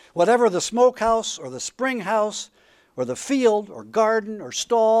 Whatever the smokehouse or the spring house or the field or garden or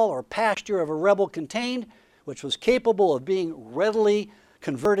stall or pasture of a rebel contained, which was capable of being readily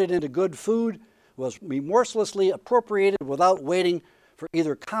converted into good food, was remorselessly appropriated without waiting for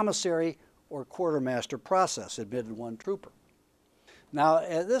either commissary or quartermaster process, admitted one trooper. Now,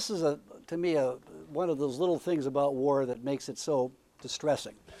 this is, to me, one of those little things about war that makes it so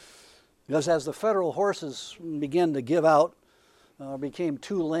distressing. Because as the Federal horses began to give out, became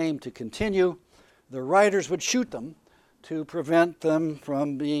too lame to continue, the riders would shoot them to prevent them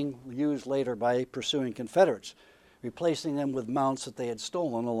from being used later by pursuing Confederates, replacing them with mounts that they had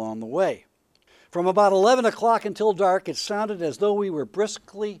stolen along the way. From about 11 o'clock until dark, it sounded as though we were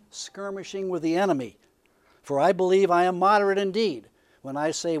briskly skirmishing with the enemy. For I believe I am moderate indeed when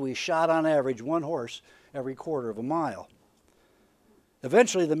I say we shot on average 1 horse every quarter of a mile.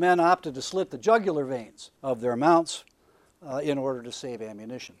 Eventually, the men opted to slit the jugular veins of their mounts in order to save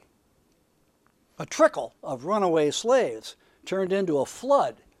ammunition. A trickle of runaway slaves turned into a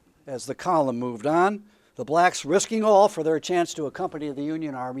flood as the column moved on, the blacks risking all for their chance to accompany the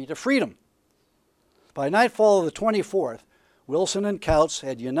Union Army to freedom. By nightfall of the 24th, Wilson and Kautz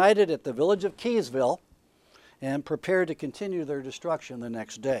had united at the village of Keysville and prepared to continue their destruction the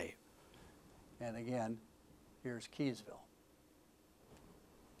next day. And again, here's Keysville.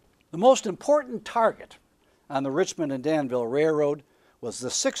 The most important target on the Richmond and Danville Railroad was the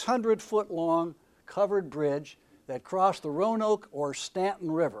 600-foot-long covered bridge that crossed the Roanoke or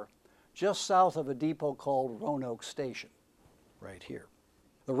Stanton River just south of a depot called Roanoke Station, right here.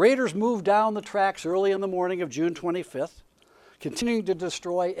 The raiders moved down the tracks early in the morning of June 25th, continuing to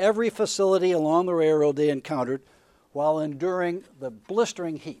destroy every facility along the railroad they encountered while enduring the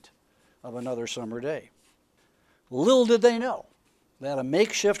blistering heat of another summer day. Little did they know that a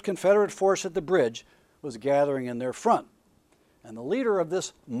makeshift Confederate force at the bridge was gathering in their front, and the leader of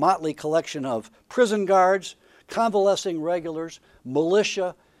this motley collection of prison guards, convalescing regulars,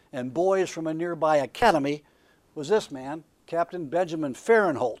 militia, and boys from a nearby academy was this man, Captain Benjamin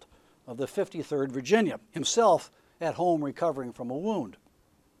Farinholt of the 53rd Virginia, himself at home recovering from a wound.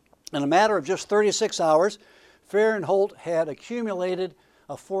 In a matter of just 36 hours, Farinholt had accumulated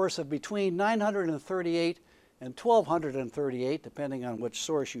a force of between 938 and 1,238, depending on which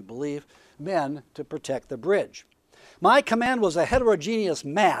source you believe, men to protect the bridge. My command was a heterogeneous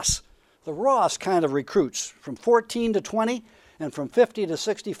mass, the rawest kind of recruits, from 14 to 20 and from 50 to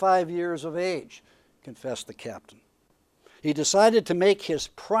 65 years of age, confessed the captain. He decided to make his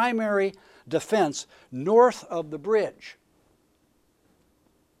primary defense north of the bridge,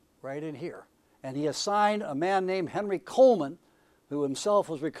 right in here. And he assigned a man named Henry Coleman, who himself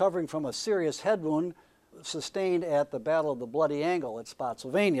was recovering from a serious head wound sustained at the Battle of the Bloody Angle at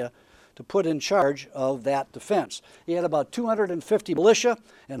Spotsylvania, to put in charge of that defense. He had about 250 militia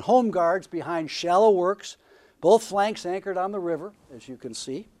and home guards behind shallow works, both flanks anchored on the river, as you can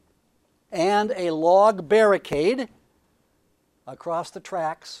see, and a log barricade across the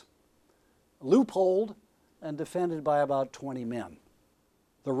tracks, loopholed and defended by about 20 men.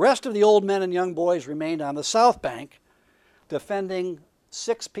 The rest of the old men and young boys remained on the south bank, defending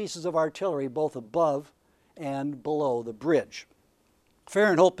 6 pieces of artillery both above and below the bridge.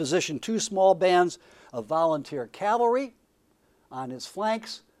 Farinholt positioned 2 small bands of volunteer cavalry on his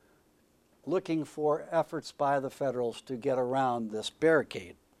flanks, looking for efforts by the Federals to get around this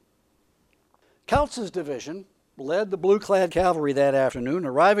barricade. Kautz's division led the blue-clad cavalry that afternoon,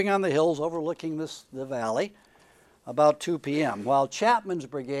 arriving on the hills overlooking the valley about 2 p.m., while Chapman's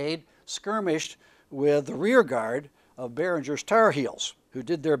brigade skirmished with the rear guard of Behringer's Tar Heels, who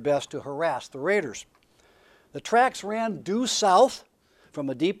did their best to harass the raiders. The tracks ran due south from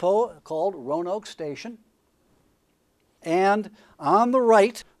a depot called Roanoke Station, and on the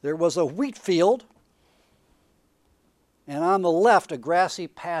right there was a wheat field, and on the left a grassy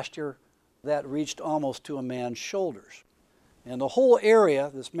pasture that reached almost to a man's shoulders. And the whole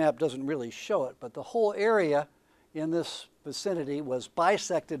area, this map doesn't really show it, but the whole area in this vicinity was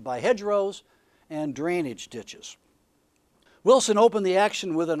bisected by hedgerows and drainage ditches. Wilson opened the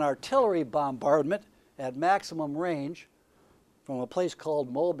action with an artillery bombardment at maximum range from a place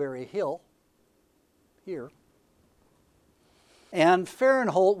called Mulberry Hill, here. And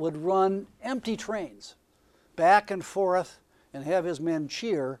Farinholt would run empty trains back and forth and have his men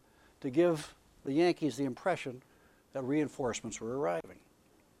cheer to give the Yankees the impression that reinforcements were arriving.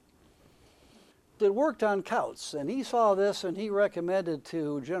 It worked on Kautz, and he saw this and he recommended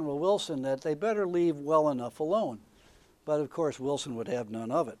to General Wilson that they better leave well enough alone. But of course Wilson would have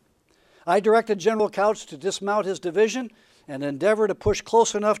none of it. I directed General Kautz to dismount his division and endeavor to push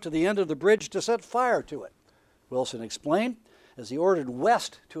close enough to the end of the bridge to set fire to it, Wilson explained, as he ordered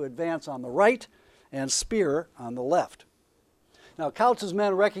West to advance on the right and Spear on the left. Now, Kautz's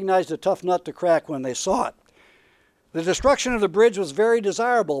men recognized a tough nut to crack when they saw it. The destruction of the bridge was very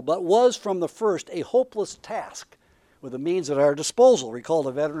desirable, but was from the first a hopeless task with the means at our disposal, recalled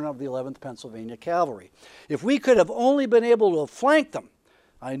a veteran of the 11th Pennsylvania Cavalry. If we could have only been able to flank them,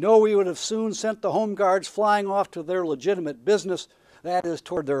 I know we would have soon sent the home guards flying off to their legitimate business, that is,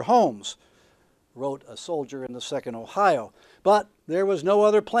 toward their homes, wrote a soldier in the 2nd Ohio. But there was no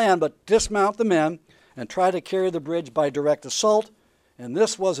other plan but dismount the men and try to carry the bridge by direct assault, and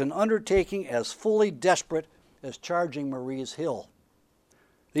this was an undertaking as fully desperate as charging Marie's Hill.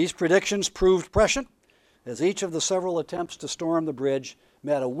 These predictions proved prescient, as each of the several attempts to storm the bridge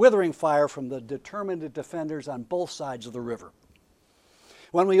met a withering fire from the determined defenders on both sides of the river.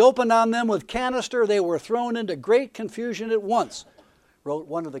 When we opened on them with canister, they were thrown into great confusion at once, wrote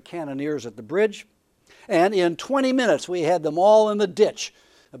one of the cannoneers at the bridge, and in 20 minutes we had them all in the ditch,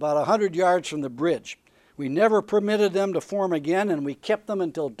 about 100 yards from the bridge. We never permitted them to form again, and we kept them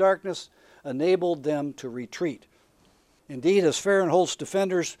until darkness enabled them to retreat. Indeed, as Farinholt's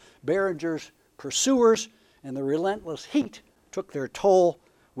defenders, Behringer's pursuers, and the relentless heat took their toll,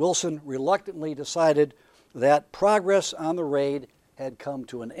 Wilson reluctantly decided that progress on the raid had come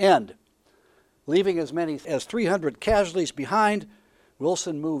to an end. Leaving as many as 300 casualties behind,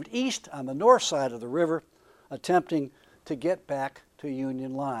 Wilson moved east on the north side of the river, attempting to get back to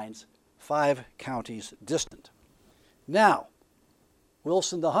Union lines 5 counties distant. Now,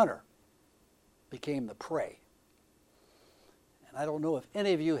 Wilson the hunter became the prey. And I don't know if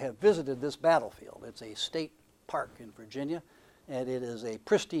any of you have visited this battlefield. It's a state park in Virginia, and it is a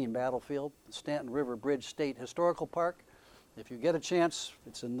pristine battlefield, the Stanton River Bridge State Historical Park. If you get a chance,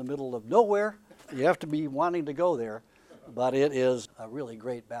 it's in the middle of nowhere. You have to be wanting to go there, but it is a really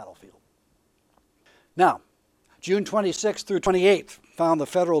great battlefield. Now, June 26th through 28th found the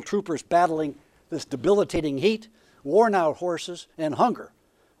Federal troopers battling this debilitating heat, worn-out horses, and hunger,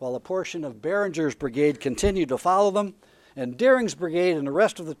 while a portion of Behringer's brigade continued to follow them, and Dering's brigade and the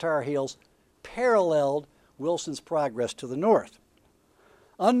rest of the Tar Heels paralleled Wilson's progress to the north.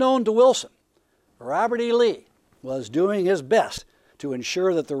 Unknown to Wilson, Robert E. Lee was doing his best to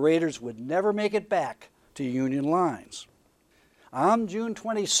ensure that the raiders would never make it back to Union lines. On June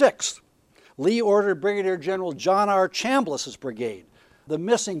 26th, Lee ordered Brigadier General John R. Chambliss's brigade, the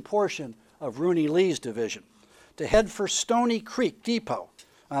missing portion of Rooney Lee's division, to head for Stony Creek Depot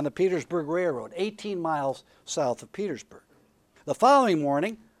on the Petersburg Railroad, 18 miles south of Petersburg. The following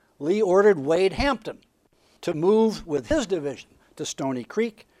morning, Lee ordered Wade Hampton to move with his division to Stony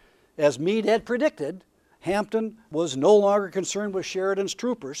Creek. As Meade had predicted, Hampton was no longer concerned with Sheridan's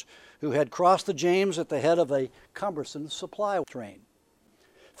troopers, who had crossed the James at the head of a cumbersome supply train.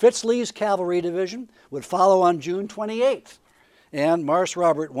 Fitz Lee's cavalry division would follow on June 28th, and Marse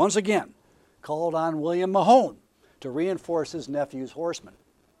Robert once again called on William Mahone to reinforce his nephew's horsemen.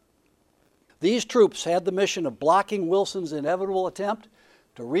 These troops had the mission of blocking Wilson's inevitable attempt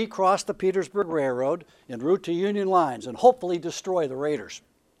to recross the Petersburg Railroad en route to Union lines and hopefully destroy the raiders.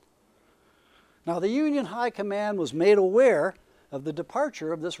 Now, the Union High Command was made aware of the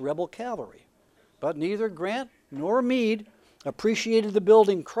departure of this rebel cavalry, but neither Grant nor Meade appreciated the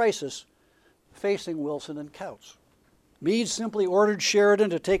building crisis facing Wilson and Kautz. Meade simply ordered Sheridan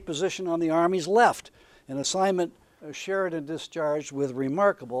to take position on the Army's left, an assignment Sheridan discharged with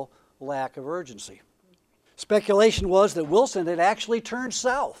remarkable lack of urgency. Speculation was that Wilson had actually turned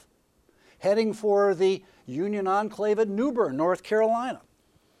south, heading for the Union enclave at New Bern, North Carolina,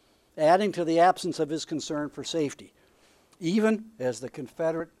 adding to the absence of his concern for safety, even as the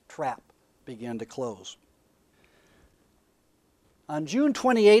Confederate trap began to close. On June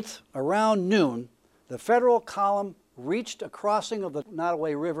 28th, around noon, the Federal column reached a crossing of the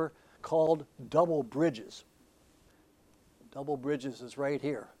Nottoway River called Double Bridges. Double Bridges is right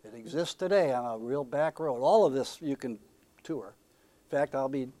here. It exists today on a real back road. All of this you can tour. In fact, I'll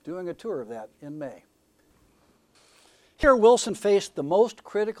be doing a tour of that in May. Here, Wilson faced the most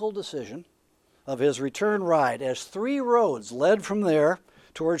critical decision of his return ride, as 3 roads led from there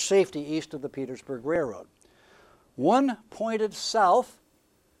towards safety east of the Petersburg Railroad. One pointed south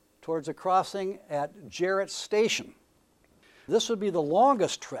towards a crossing at Jarrett Station. This would be the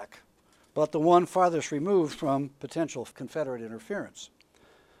longest trek, but the one farthest removed from potential Confederate interference.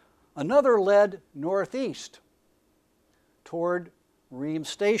 Another led northeast toward Reams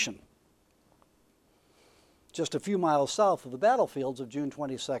Station, just a few miles south of the battlefields of June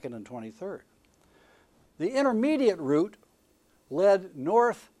 22nd and 23rd. The intermediate route led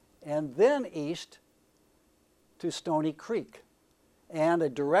north and then east to Stony Creek, and a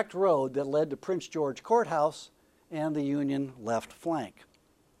direct road that led to Prince George Courthouse and the Union left flank.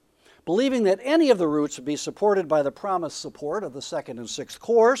 Believing that any of the routes would be supported by the promised support of the 2nd and 6th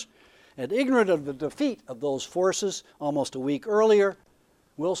Corps, and ignorant of the defeat of those forces almost a week earlier,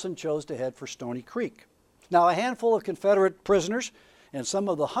 Wilson chose to head for Stony Creek. Now, a handful of Confederate prisoners and some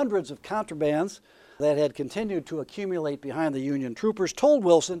of the hundreds of contrabands that had continued to accumulate behind the Union troopers told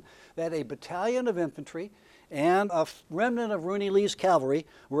Wilson that a battalion of infantry and a remnant of Rooney Lee's cavalry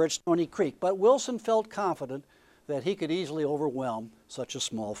were at Stony Creek, but Wilson felt confident that he could easily overwhelm such a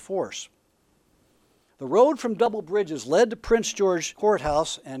small force. The road from Double Bridges led to Prince George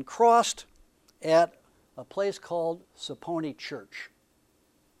Courthouse and crossed at a place called Saponi Church.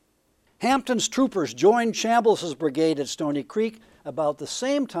 Hampton's troopers joined Chambliss's brigade at Stony Creek about the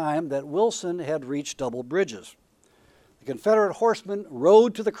same time that Wilson had reached Double Bridges. The Confederate horsemen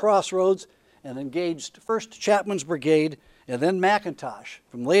rode to the crossroads and engaged first Chapman's brigade and then McIntosh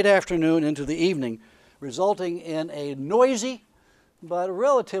from late afternoon into the evening, resulting in a noisy but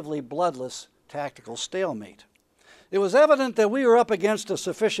relatively bloodless tactical stalemate. It was evident that we were up against a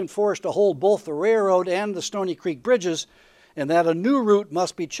sufficient force to hold both the railroad and the Stony Creek bridges, and that a new route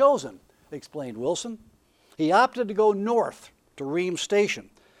must be chosen, explained Wilson. He opted to go north to Reams Station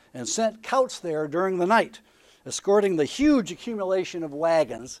and sent Couts there during the night, escorting the huge accumulation of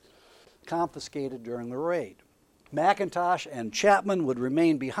wagons confiscated during the raid. McIntosh and Chapman would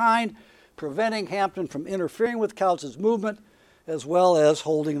remain behind, preventing Hampton from interfering with Couts's movement, as well as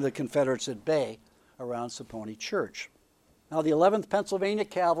holding the Confederates at bay around Saponi Church. Now, the 11th Pennsylvania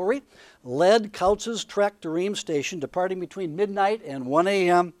Cavalry led Couts's trek to Reams Station, departing between midnight and 1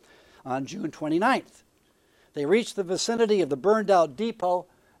 a.m. on June 29th. They reached the vicinity of the burned-out depot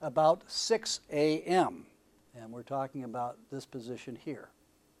about 6 a.m., and we're talking about this position here,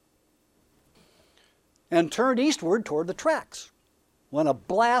 and turned eastward toward the tracks when a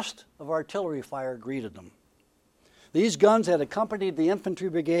blast of artillery fire greeted them. These guns had accompanied the infantry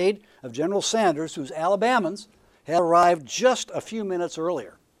brigade of General Sanders, whose Alabamans had arrived just a few minutes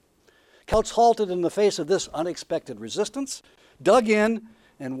earlier. Couts halted in the face of this unexpected resistance, dug in,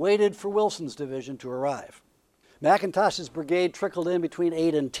 and waited for Wilson's division to arrive. McIntosh's brigade trickled in between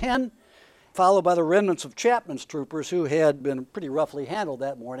 8 and 10, followed by the remnants of Chapman's troopers, who had been pretty roughly handled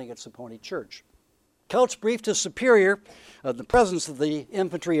that morning at Saponi Church. Couts briefed his superior of the presence of the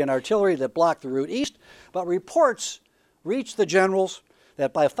infantry and artillery that blocked the route east, but reports reached the generals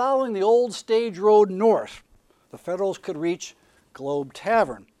that by following the old stage road north, the Federals could reach Globe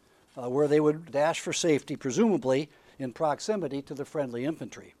Tavern, where they would dash for safety, presumably in proximity to the friendly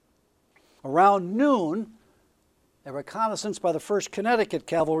infantry. Around noon, a reconnaissance by the 1st Connecticut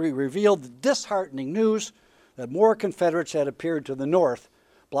Cavalry revealed the disheartening news that more Confederates had appeared to the north,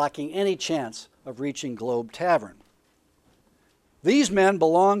 blocking any chance of reaching Globe Tavern. These men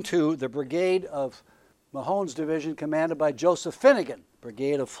belonged to the brigade of Mahone's division, commanded by Joseph Finnegan,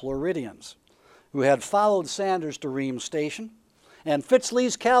 brigade of Floridians, who had followed Sanders to Reams Station, and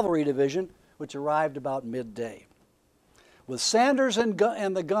Fitz-Lee's cavalry division, which arrived about midday. With Sanders and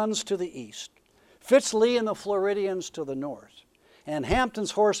the guns to the east, Fitz-Lee and the Floridians to the north, and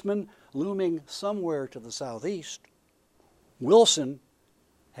Hampton's horsemen looming somewhere to the southeast, Wilson's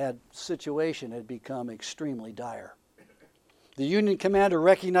situation had become extremely dire. The Union commander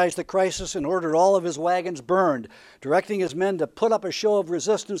recognized the crisis and ordered all of his wagons burned, directing his men to put up a show of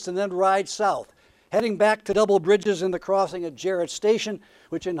resistance and then ride south, heading back to double bridges in the crossing at Jarrett Station,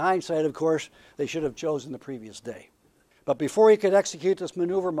 which in hindsight, of course, they should have chosen the previous day. But before he could execute this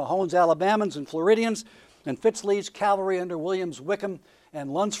maneuver, Mahone's Alabamans and Floridians and Fitz-Lee's cavalry under Williams Wickham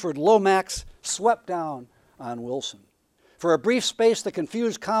and Lunsford Lomax swept down on Wilson. For a brief space, the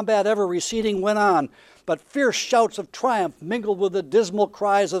confused combat, ever receding, went on, but fierce shouts of triumph mingled with the dismal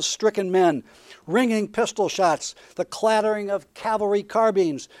cries of stricken men, ringing pistol shots, the clattering of cavalry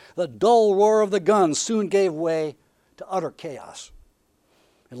carbines, the dull roar of the guns soon gave way to utter chaos.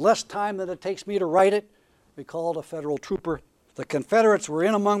 In less time than it takes me to write it, recalled a Federal trooper, the Confederates were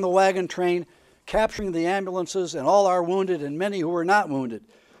in among the wagon train, capturing the ambulances and all our wounded and many who were not wounded,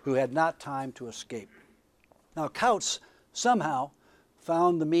 who had not time to escape. Now, Couts somehow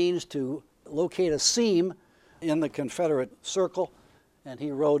found the means to locate a seam in the Confederate circle, and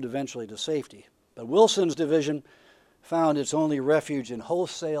he rode eventually to safety. But Wilson's division found its only refuge in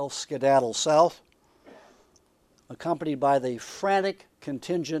wholesale skedaddle south, accompanied by the frantic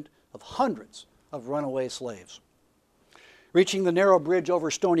contingent of hundreds of runaway slaves. Reaching the narrow bridge over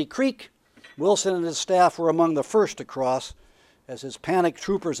Stony Creek, Wilson and his staff were among the first to cross, as his panicked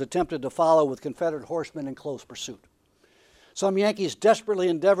troopers attempted to follow with Confederate horsemen in close pursuit. Some Yankees desperately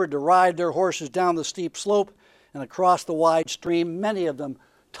endeavored to ride their horses down the steep slope and across the wide stream, many of them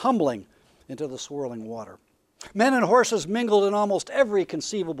tumbling into the swirling water. Men and horses mingled in almost every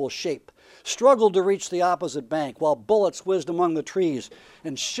conceivable shape, struggled to reach the opposite bank, while bullets whizzed among the trees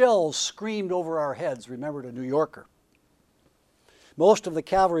and shells screamed over our heads, remembered a New Yorker. Most of the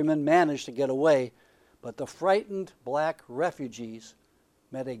cavalrymen managed to get away, but the frightened black refugees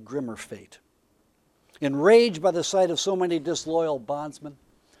met a grimmer fate. Enraged by the sight of so many disloyal bondsmen,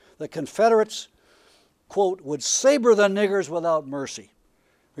 the Confederates, quote, would saber the niggers without mercy,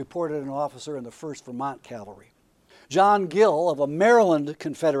 reported an officer in the 1st Vermont Cavalry. John Gill of a Maryland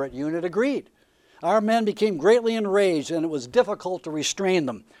Confederate unit agreed. Our men became greatly enraged, and it was difficult to restrain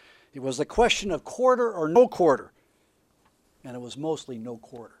them. It was a question of quarter or no quarter, and it was mostly no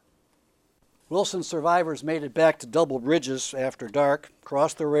quarter. Wilson's survivors made it back to double bridges after dark,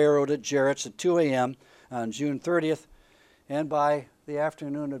 crossed the railroad at Jarrett's at 2 a.m. on June 30th, and by the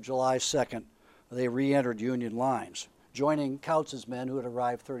afternoon of July 2nd, they re-entered Union lines, joining Couts's men who had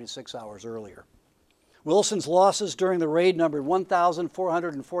arrived 36 hours earlier. Wilson's losses during the raid numbered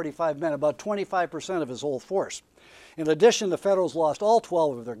 1,445 men, about 25% of his whole force. In addition, the Federals lost all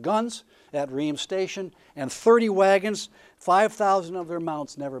 12 of their guns at Reams Station and 30 wagons. 5,000 of their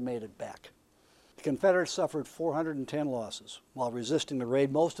mounts never made it back. The Confederates suffered 410 losses while resisting the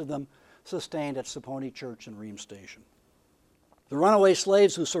raid, most of them sustained at Saponi Church and Ream Station. The runaway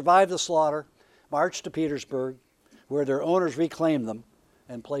slaves who survived the slaughter marched to Petersburg, where their owners reclaimed them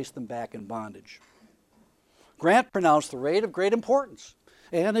and placed them back in bondage. Grant pronounced the raid of great importance,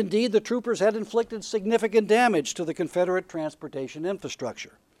 and indeed the troopers had inflicted significant damage to the Confederate transportation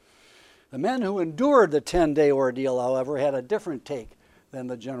infrastructure. The men who endured the 10-day ordeal, however, had a different take than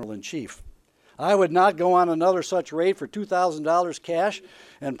the General-in-Chief. "I would not go on another such raid for $2,000 cash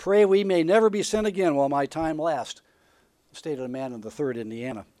and pray we may never be sent again while my time lasts," stated a man in the 3rd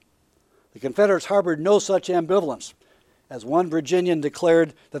Indiana. The Confederates harbored no such ambivalence, as one Virginian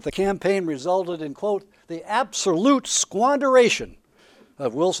declared that the campaign resulted in, quote, "the absolute squanderation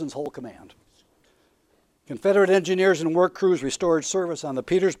of Wilson's whole command." Confederate engineers and work crews restored service on the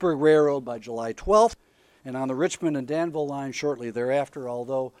Petersburg Railroad by July 12th and on the Richmond and Danville line shortly thereafter,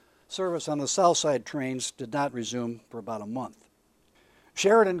 although service on the South Side trains did not resume for about a month.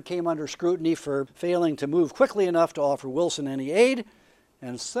 Sheridan came under scrutiny for failing to move quickly enough to offer Wilson any aid,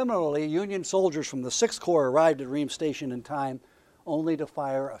 and similarly, Union soldiers from the 6th Corps arrived at Ream Station in time only to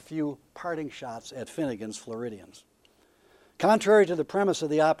fire a few parting shots at Finnegan's Floridians. Contrary to the premise of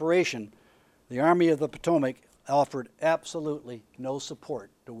the operation, the Army of the Potomac offered absolutely no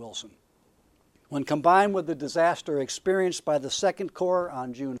support to Wilson. When combined with the disaster experienced by the 2nd Corps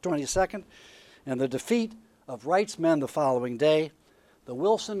on June 22nd and the defeat of Wright's men the following day, the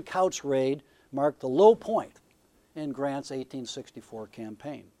Wilson-Couch raid marked the low point in Grant's 1864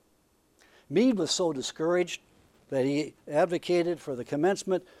 campaign. Meade was so discouraged that he advocated for the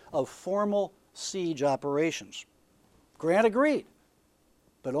commencement of formal siege operations. Grant agreed,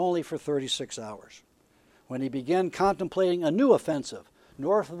 but only for 36 hours, when he began contemplating a new offensive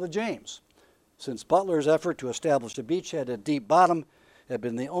north of the James, since Butler's effort to establish a beachhead at Deep Bottom had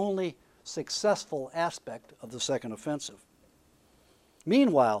been the only successful aspect of the second offensive.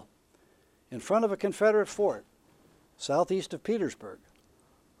 Meanwhile, in front of a Confederate fort southeast of Petersburg,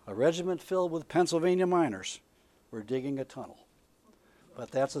 a regiment filled with Pennsylvania miners were digging a tunnel. But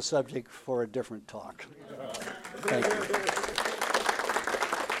that's a subject for a different talk. Thank you.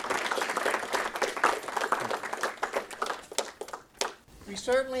 We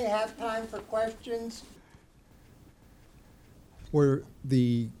certainly have time for questions. Were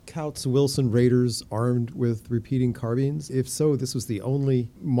the Couts-Wilson raiders armed with repeating carbines? If so, this was the only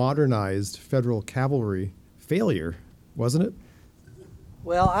modernized Federal cavalry failure, wasn't it?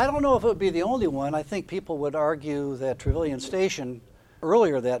 Well, I don't know if it would be the only one. I think people would argue that Trevilian Station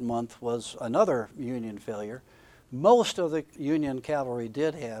earlier that month was another Union failure. Most of the Union cavalry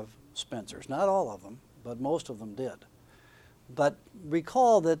did have Spencers. Not all of them, but most of them did. But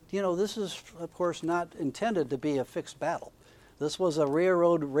recall that, this is, of course, not intended to be a fixed battle. This was a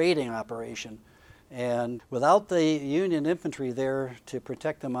railroad raiding operation, and without the Union infantry there to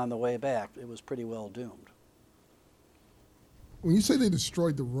protect them on the way back, it was pretty well doomed. When you say they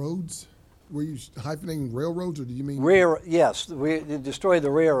destroyed the roads, were you hyphenating railroads, or do you mean? Yes, they destroyed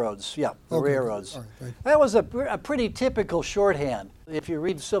the railroads. Yeah, the railroads. All right, that was a pretty typical shorthand. If you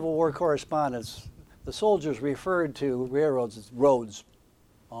read Civil War correspondence, the soldiers referred to railroads as roads,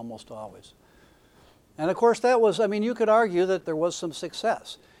 almost always. And of course that was, you could argue that there was some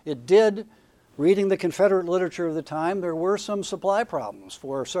success. It did, reading the Confederate literature of the time, there were some supply problems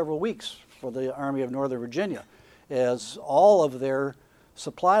for several weeks for the Army of Northern Virginia, as all of their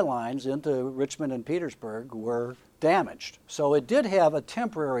supply lines into Richmond and Petersburg were damaged. So it did have a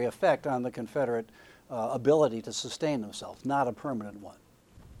temporary effect on the Confederate ability to sustain themselves, not a permanent one.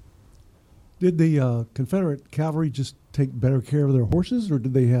 Did the Confederate cavalry just take better care of their horses, or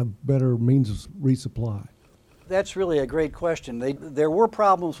did they have better means of resupply? That's really a great question. There were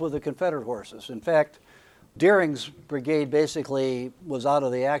problems with the Confederate horses. In fact, Deering's brigade basically was out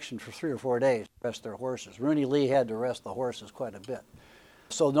of the action for 3 or 4 days to rest their horses. Rooney Lee had to rest the horses quite a bit.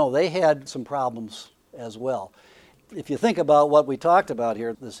 So no, they had some problems as well. If you think about what we talked about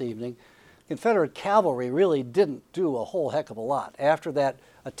here this evening, Confederate cavalry really didn't do a whole heck of a lot. After that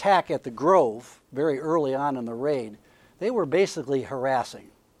attack at the Grove, very early on in the raid, they were basically harassing.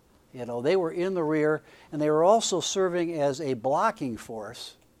 They were in the rear, and they were also serving as a blocking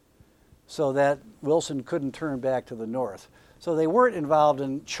force so that Wilson couldn't turn back to the north. So they weren't involved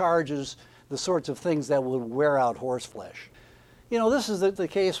in charges, the sorts of things that would wear out horse flesh. This is the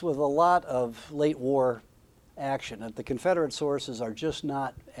case with a lot of late war action, that the Confederate sources are just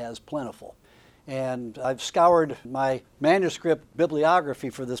not as plentiful. And I've scoured my manuscript bibliography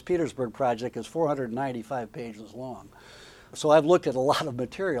for this Petersburg project. It's 495 pages long. So I've looked at a lot of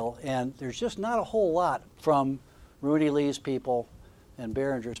material, and there's just not a whole lot from Rooney Lee's people and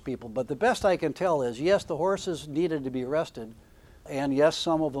Behringer's people. But the best I can tell is, yes, the horses needed to be rested, and yes,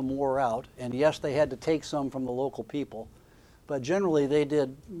 some of them wore out, and yes, they had to take some from the local people. But generally, they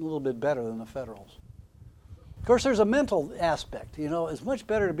did a little bit better than the Federals. Of course, there's a mental aspect. You know, it's much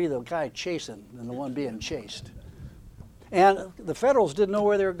better to be the guy chasing than the one being chased. And the Federals didn't know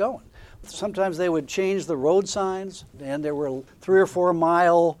where they were going. Sometimes they would change the road signs, and there were 3 or 4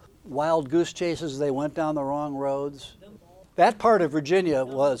 mile wild goose chases. They went down the wrong roads. That part of Virginia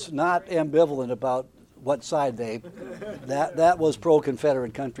was not ambivalent about what side that was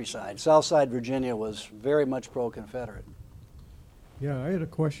pro-Confederate countryside. Southside Virginia was very much pro-Confederate. Yeah, I had a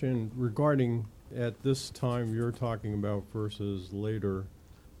question regarding at this time you're talking about versus later.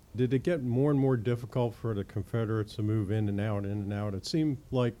 Did it get more and more difficult for the Confederates to move in and out, in and out? It seemed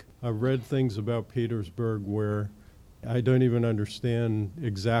like I read things about Petersburg where I don't even understand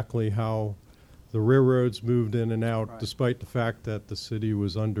exactly how the railroads moved in and out, Right. despite the fact that the city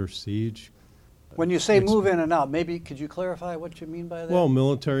was under siege. When you say move in and out, maybe could you clarify what you mean by that? Well,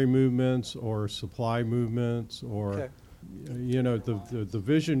 military movements or supply movements or, Okay. you know, the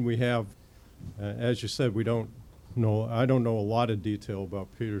vision we have, as you said, we don't know, I don't know a lot of detail about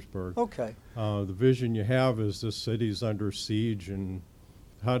Petersburg. Okay. The vision you have is this city's under siege, and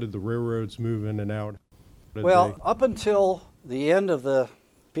how did the railroads move in and out? Well, up until the end of the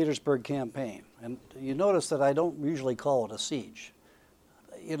Petersburg campaign, and you notice that I don't usually call it a siege.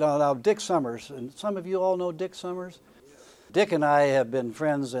 You know, now Dick Summers, and some of you all know Dick Summers. Dick and I have been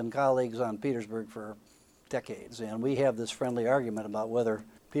friends and colleagues on Petersburg for decades, and we have this friendly argument about whether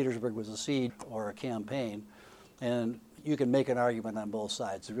Petersburg was a siege or a campaign, and you can make an argument on both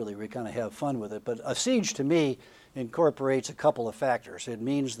sides. Really, we kind of have fun with it. But a siege, to me, incorporates a couple of factors. It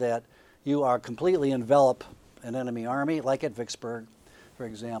means that you are completely envelop an enemy army, like at Vicksburg, for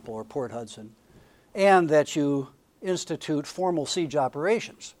example, or Port Hudson, and that you institute formal siege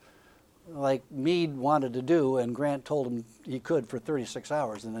operations, like Meade wanted to do, and Grant told him he could for 36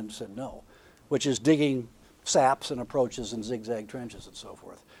 hours and then said no, which is digging saps and approaches and zigzag trenches and so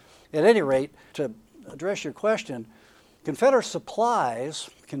forth. At any rate, to address your question, Confederate supplies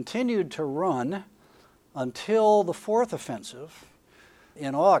continued to run until the 4th Offensive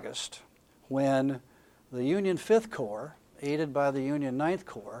in August, when the Union 5th Corps, aided by the Union 9th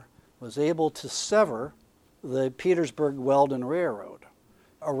Corps, was able to sever the Petersburg-Weldon Railroad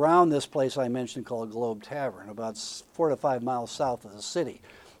around this place I mentioned called Globe Tavern, about 4 to 5 miles south of the city,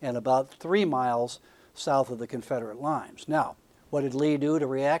 and about 3 miles south of the Confederate lines. Now, what did Lee do to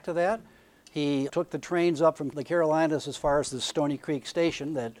react to that? He took the trains up from the Carolinas as far as the Stony Creek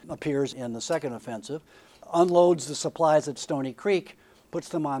Station that appears in the 2nd Offensive, unloads the supplies at Stony Creek, puts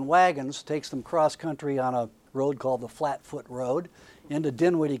them on wagons, takes them cross-country on a road called the Flatfoot Road, into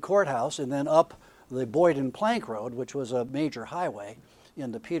Dinwiddie Courthouse, and then up the Boyden Plank Road, which was a major highway,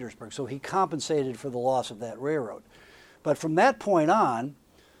 into Petersburg. So he compensated for the loss of that railroad. But from that point on,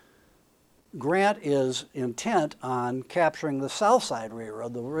 Grant is intent on capturing the South Side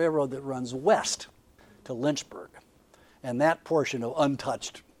Railroad, the railroad that runs west to Lynchburg, and that portion of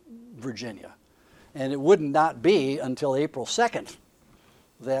untouched Virginia. And it would not be until April 2nd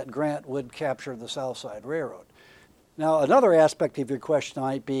that Grant would capture the South Side Railroad. Now, another aspect of your question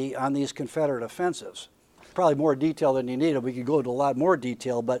might be on these Confederate offensives. Probably more detail than you needed. We could go into a lot more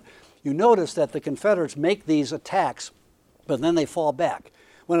detail, but you notice that the Confederates make these attacks, but then they fall back.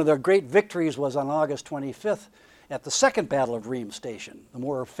 One of their great victories was on August 25th at the Second Battle of Ream Station, the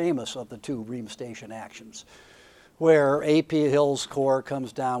more famous of the two Ream Station actions, where A.P. Hill's Corps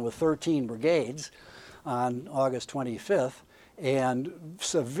comes down with 13 brigades on August 25th and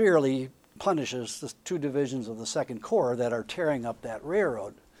severely punishes the 2 divisions of the Second Corps that are tearing up that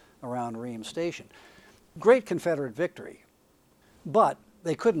railroad around Ream Station. Great Confederate victory, but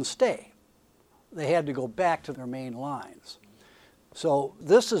they couldn't stay. They had to go back to their main lines. So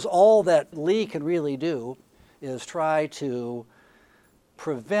this is all that Lee can really do, is try to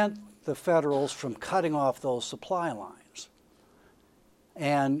prevent the Federals from cutting off those supply lines.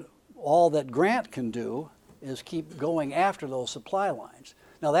 And all that Grant can do is keep going after those supply lines.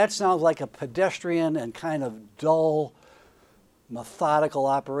 Now that sounds like a pedestrian and kind of dull, methodical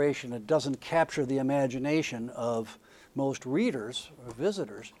operation. It doesn't capture the imagination of most readers or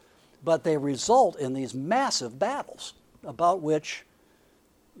visitors, but they result in these massive battles about which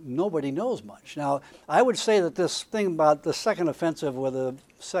nobody knows much. Now, I would say that this thing about the Second Offensive with the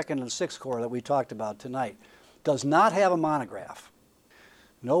 2nd and 6th Corps that we talked about tonight does not have a monograph.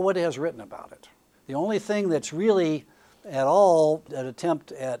 Nobody has written about it. The only thing that's really at all an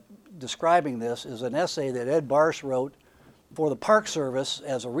attempt at describing this is an essay that Ed Barsh wrote for the Park Service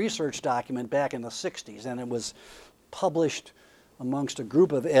as a research document back in the 60s, and it was published amongst a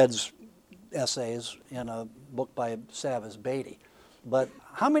group of Ed's essays in a book by Savas Beatty. But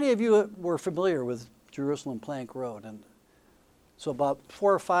how many of you were familiar with Jerusalem Plank Road? And so about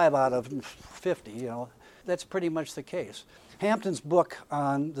 4 or 5 out of 50, that's pretty much the case. Hampton's book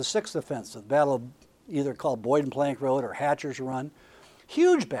on the 6th Offensive, battle either called Boyd and Plank Road or Hatcher's Run,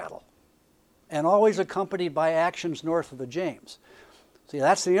 huge battle, and always accompanied by actions north of the James. See,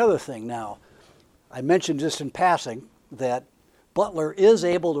 that's the other thing now. I mentioned just in passing that Butler is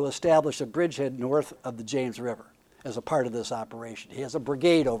able to establish a bridgehead north of the James River as a part of this operation. He has a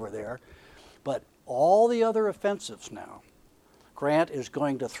brigade over there, but all the other offensives now, Grant is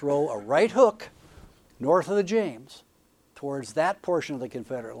going to throw a right hook north of the James towards that portion of the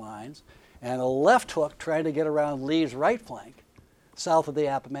Confederate lines, and a left hook trying to get around Lee's right flank south of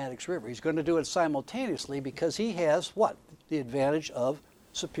the Appomattox River. He's going to do it simultaneously because he has what? The advantage of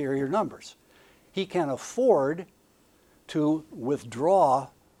superior numbers. He can afford to withdraw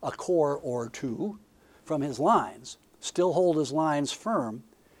a corps or two from his lines, still hold his lines firm,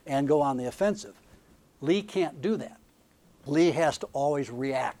 and go on the offensive. Lee can't do that. Lee has to always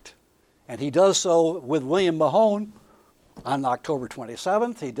react. And he does so with William Mahone on October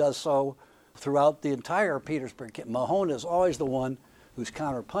 27th. He does so throughout the entire Petersburg campaign. Mahone is always the one who's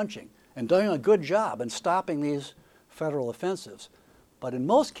counterpunching and doing a good job in stopping these Federal offensives. But in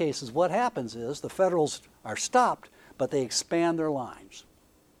most cases, what happens is the Federals are stopped, but they expand their lines.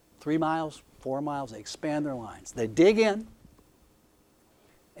 3 miles, 4 miles, they expand their lines. They dig in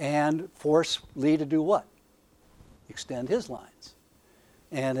and force Lee to do what? Extend his lines.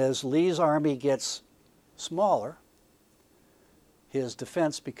 And as Lee's army gets smaller, his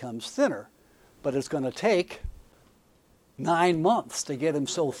defense becomes thinner, but it's going to take 9 months to get him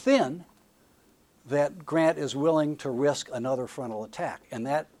so thin that Grant is willing to risk another frontal attack. And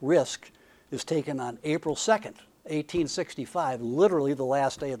that risk is taken on April 2nd, 1865, literally the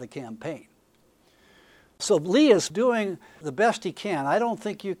last day of the campaign. So Lee is doing the best he can. I don't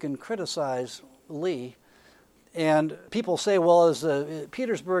think you can criticize Lee. And people say, well,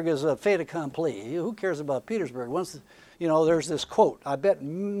 Petersburg is a fait accompli. Who cares about Petersburg? Once, there's this quote. I bet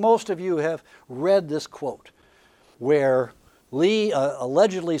most of you have read this quote where Lee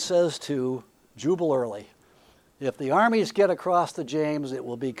allegedly says to Jubal Early, if the armies get across the James, it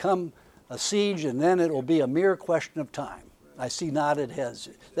will become a siege, and then it will be a mere question of time. I see nodded heads.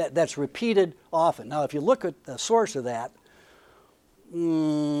 That's repeated often. Now, if you look at the source of that,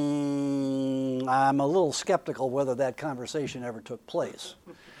 I'm a little skeptical whether that conversation ever took place.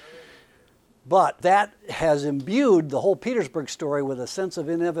 But that has imbued the whole Petersburg story with a sense of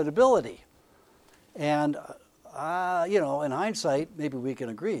inevitability. And, in hindsight, maybe we can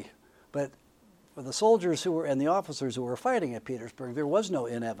agree. But for the soldiers and the officers who were fighting at Petersburg, there was no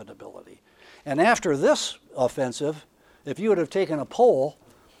inevitability. And after this offensive, if you would have taken a poll,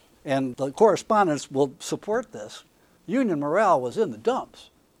 and the correspondents will support this, Union morale was in the dumps.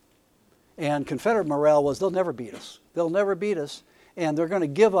 And Confederate morale was, they'll never beat us. They'll never beat us, and they're going to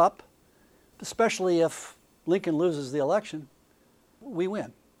give up, especially if Lincoln loses the election, we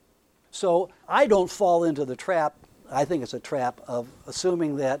win. So I don't fall into the trap, I think it's a trap, of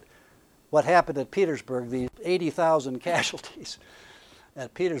assuming that what happened at Petersburg, the 80,000 casualties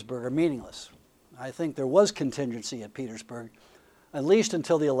at Petersburg, are meaningless. I think there was contingency at Petersburg, at least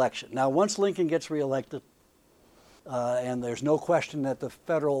until the election. Now, once Lincoln gets reelected, and there's no question that the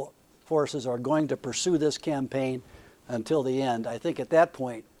Federal forces are going to pursue this campaign until the end, I think at that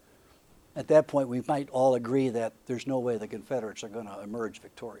point we might all agree that there's no way the Confederates are going to emerge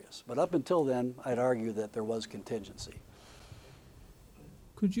victorious. But up until then, I'd argue that there was contingency.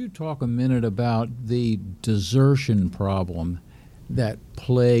 Could you talk a minute about the desertion problem that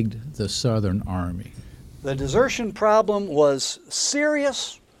plagued the Southern Army? The desertion problem was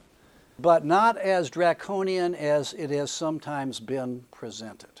serious, but not as draconian as it has sometimes been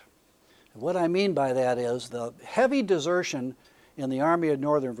presented. What I mean by that is the heavy desertion in the Army of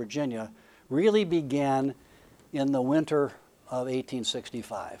Northern Virginia really began in the winter of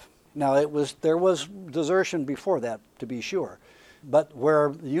 1865. Now, there was desertion before that, to be sure, but where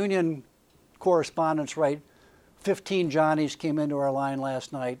the Union correspondents write, 15 Johnnies came into our line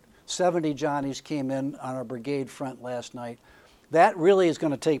last night, 70 Johnnies came in on our brigade front last night. That really is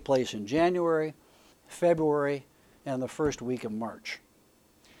going to take place in January, February, and the first week of March.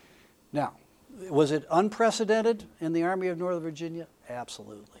 Now, was it unprecedented in the Army of Northern Virginia?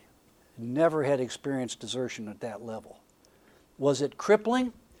 Absolutely. Never had experienced desertion at that level. Was it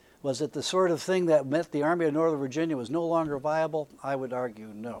crippling? Was it the sort of thing that meant the Army of Northern Virginia was no longer viable? I would argue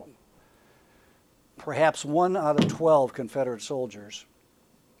no. Perhaps 1 out of 12 Confederate soldiers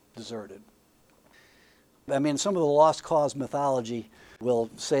deserted. I mean, some of the lost cause mythology will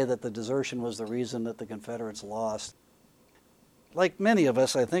say that the desertion was the reason that the Confederates lost. Like many of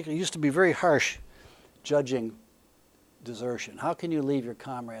us, I think, it used to be very harsh judging desertion. How can you leave your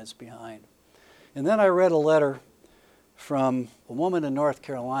comrades behind? And then I read a letter from a woman in North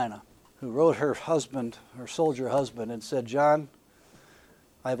Carolina who wrote her husband, her soldier husband, and said, "John,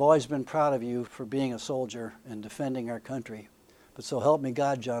 I've always been proud of you for being a soldier and defending our country. But so help me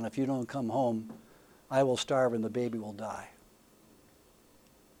God, John, if you don't come home, I will starve and the baby will die."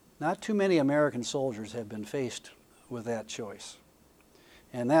 Not too many American soldiers have been faced with that choice.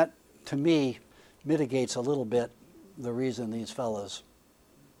 And that, to me, mitigates a little bit the reason these fellows,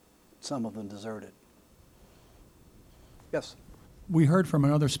 some of them, deserted. Yes? We heard from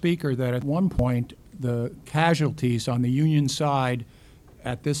another speaker that at one point the casualties on the Union side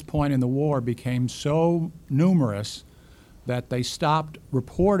at this point in the war became so numerous that they stopped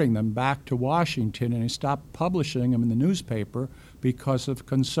reporting them back to Washington and they stopped publishing them in the newspaper because of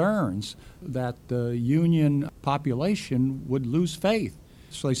concerns that the Union population would lose faith.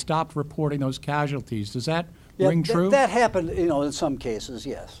 So they stopped reporting those casualties. Does that ring true? That happened, in some cases,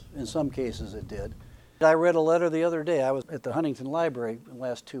 yes. In some cases it did. I read a letter the other day. I was at the Huntington Library the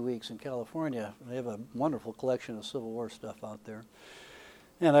last 2 weeks in California. They have a wonderful collection of Civil War stuff out there.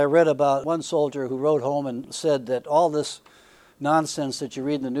 And I read about one soldier who wrote home and said that all this nonsense that you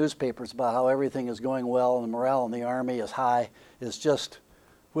read in the newspapers about how everything is going well and the morale in the Army is high is just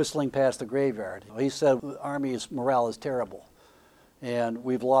whistling past the graveyard. He said the Army's morale is terrible and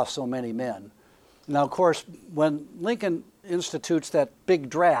we've lost so many men. Now, of course, when Lincoln institutes that big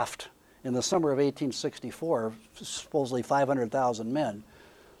draft in the summer of 1864, supposedly 500,000 men,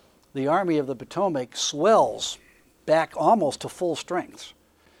 the Army of the Potomac swells back almost to full strength.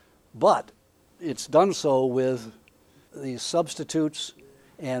 But it's done so with these substitutes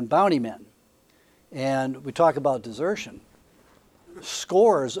and bounty men. And we talk about desertion.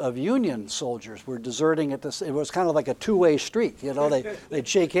 Scores of Union soldiers were deserting at this. It was kind of like a two-way street. They'd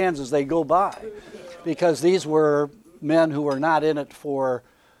shake hands as they go by, because these were men who were not in it for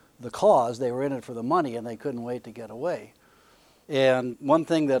the cause. They were in it for the money, and they couldn't wait to get away. And one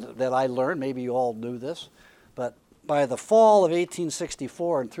thing that I learned, maybe you all knew this, but by the fall of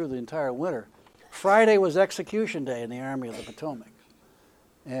 1864 and through the entire winter, Friday was execution day in the Army of the Potomac.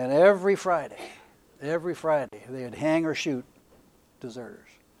 And every Friday, they would hang or shoot deserters,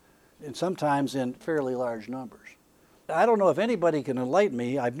 and sometimes in fairly large numbers. I don't know if anybody can enlighten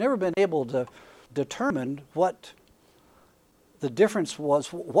me. I've never been able to determine what the difference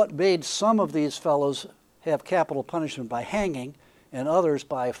was, what made some of these fellows have capital punishment by hanging and others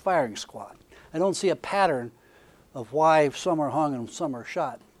by firing squad. I don't see a pattern of why some are hung and some are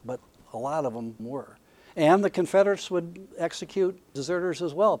shot, but a lot of them were. And the Confederates would execute deserters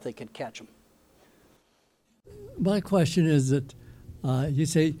as well if they could catch them. My question is that you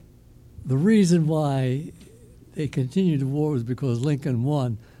say the reason why they continued the war was because Lincoln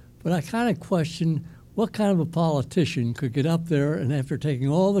won, but I kind of question what kind of a politician could get up there and after taking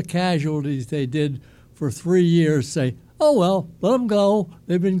all the casualties they did for 3 years say, "Oh well, let them go,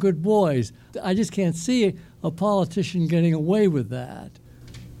 they've been good boys." I just can't see a politician getting away with that.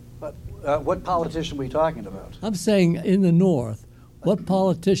 But what politician are we talking about? I'm saying in the North, what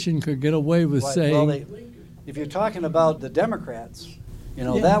politician could get away with saying... If you're talking about the Democrats,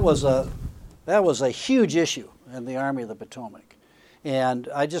 that was a huge issue in the Army of the Potomac. And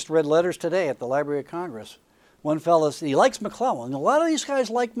I just read letters today at the Library of Congress. One fellow, he likes McClellan. A lot of these guys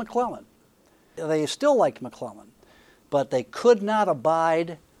like McClellan. They still liked McClellan. But they could not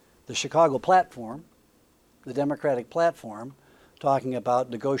abide the Chicago platform, the Democratic platform, talking about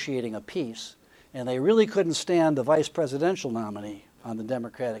negotiating a peace. And they really couldn't stand the vice presidential nominee on the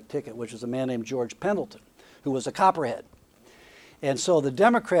Democratic ticket, which was a man named George Pendleton, who was a Copperhead. And so the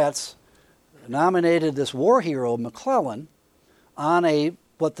Democrats nominated this war hero, McClellan, on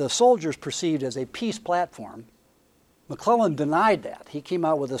what the soldiers perceived as a peace platform. McClellan denied that. He came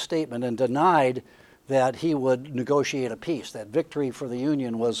out with a statement and denied that he would negotiate a peace, that victory for the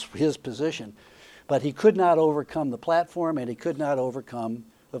Union was his position. But he could not overcome the platform, and he could not overcome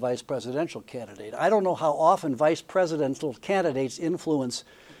the vice presidential candidate. I don't know how often vice presidential candidates influence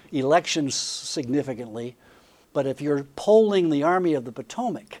elections significantly, but if you're polling the Army of the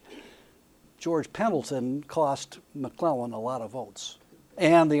Potomac, George Pendleton cost McClellan a lot of votes.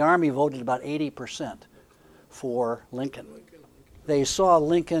 And the Army voted about 80% for Lincoln. They saw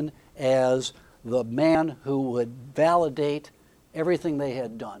Lincoln as the man who would validate everything they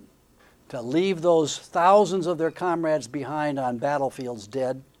had done. To leave those thousands of their comrades behind on battlefields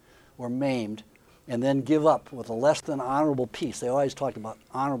dead or maimed, and then give up with a less than honorable peace. They always talked about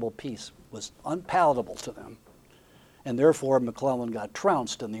honorable peace. was unpalatable to them. And therefore, McClellan got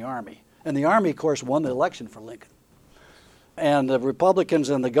trounced in the Army. And the Army, of course, won the election for Lincoln. And the Republicans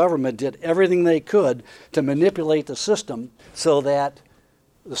and the government did everything they could to manipulate the system so that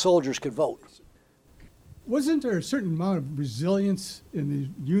the soldiers could vote. Wasn't there a certain amount of resilience in the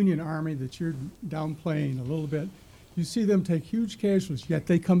Union Army that you're downplaying a little bit? You see them take huge casualties, yet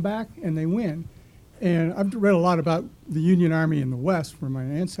they come back and they win. And I've read a lot about the Union Army in the West, where my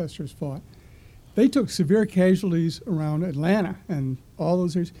ancestors fought. They took severe casualties around Atlanta and all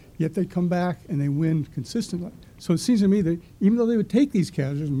those areas, yet they come back and they win consistently. So it seems to me that even though they would take these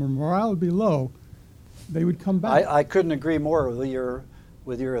casualties and morale would be low, they would come back. I couldn't agree more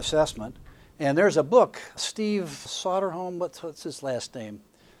with your assessment. And there's a book, Steve Soderholm, what's his last name,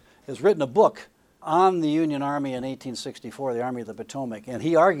 has written a book on the Union Army in 1864, the Army of the Potomac, and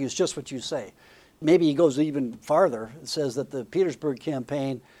he argues just what you say. Maybe he goes even farther. It says that the Petersburg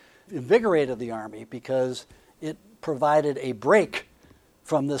campaign invigorated the Army because it provided a break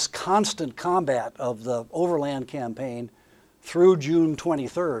from this constant combat of the overland campaign through June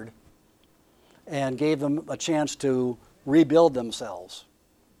 23rd and gave them a chance to rebuild themselves.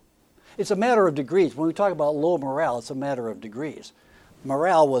 It's a matter of degrees. When we talk about low morale, it's a matter of degrees.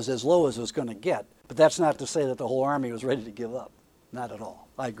 Morale was as low as it was going to get, but that's not to say that the whole Army was ready to give up. Not at all.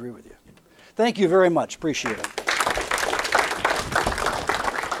 I agree with you. Thank you very much. Appreciate it.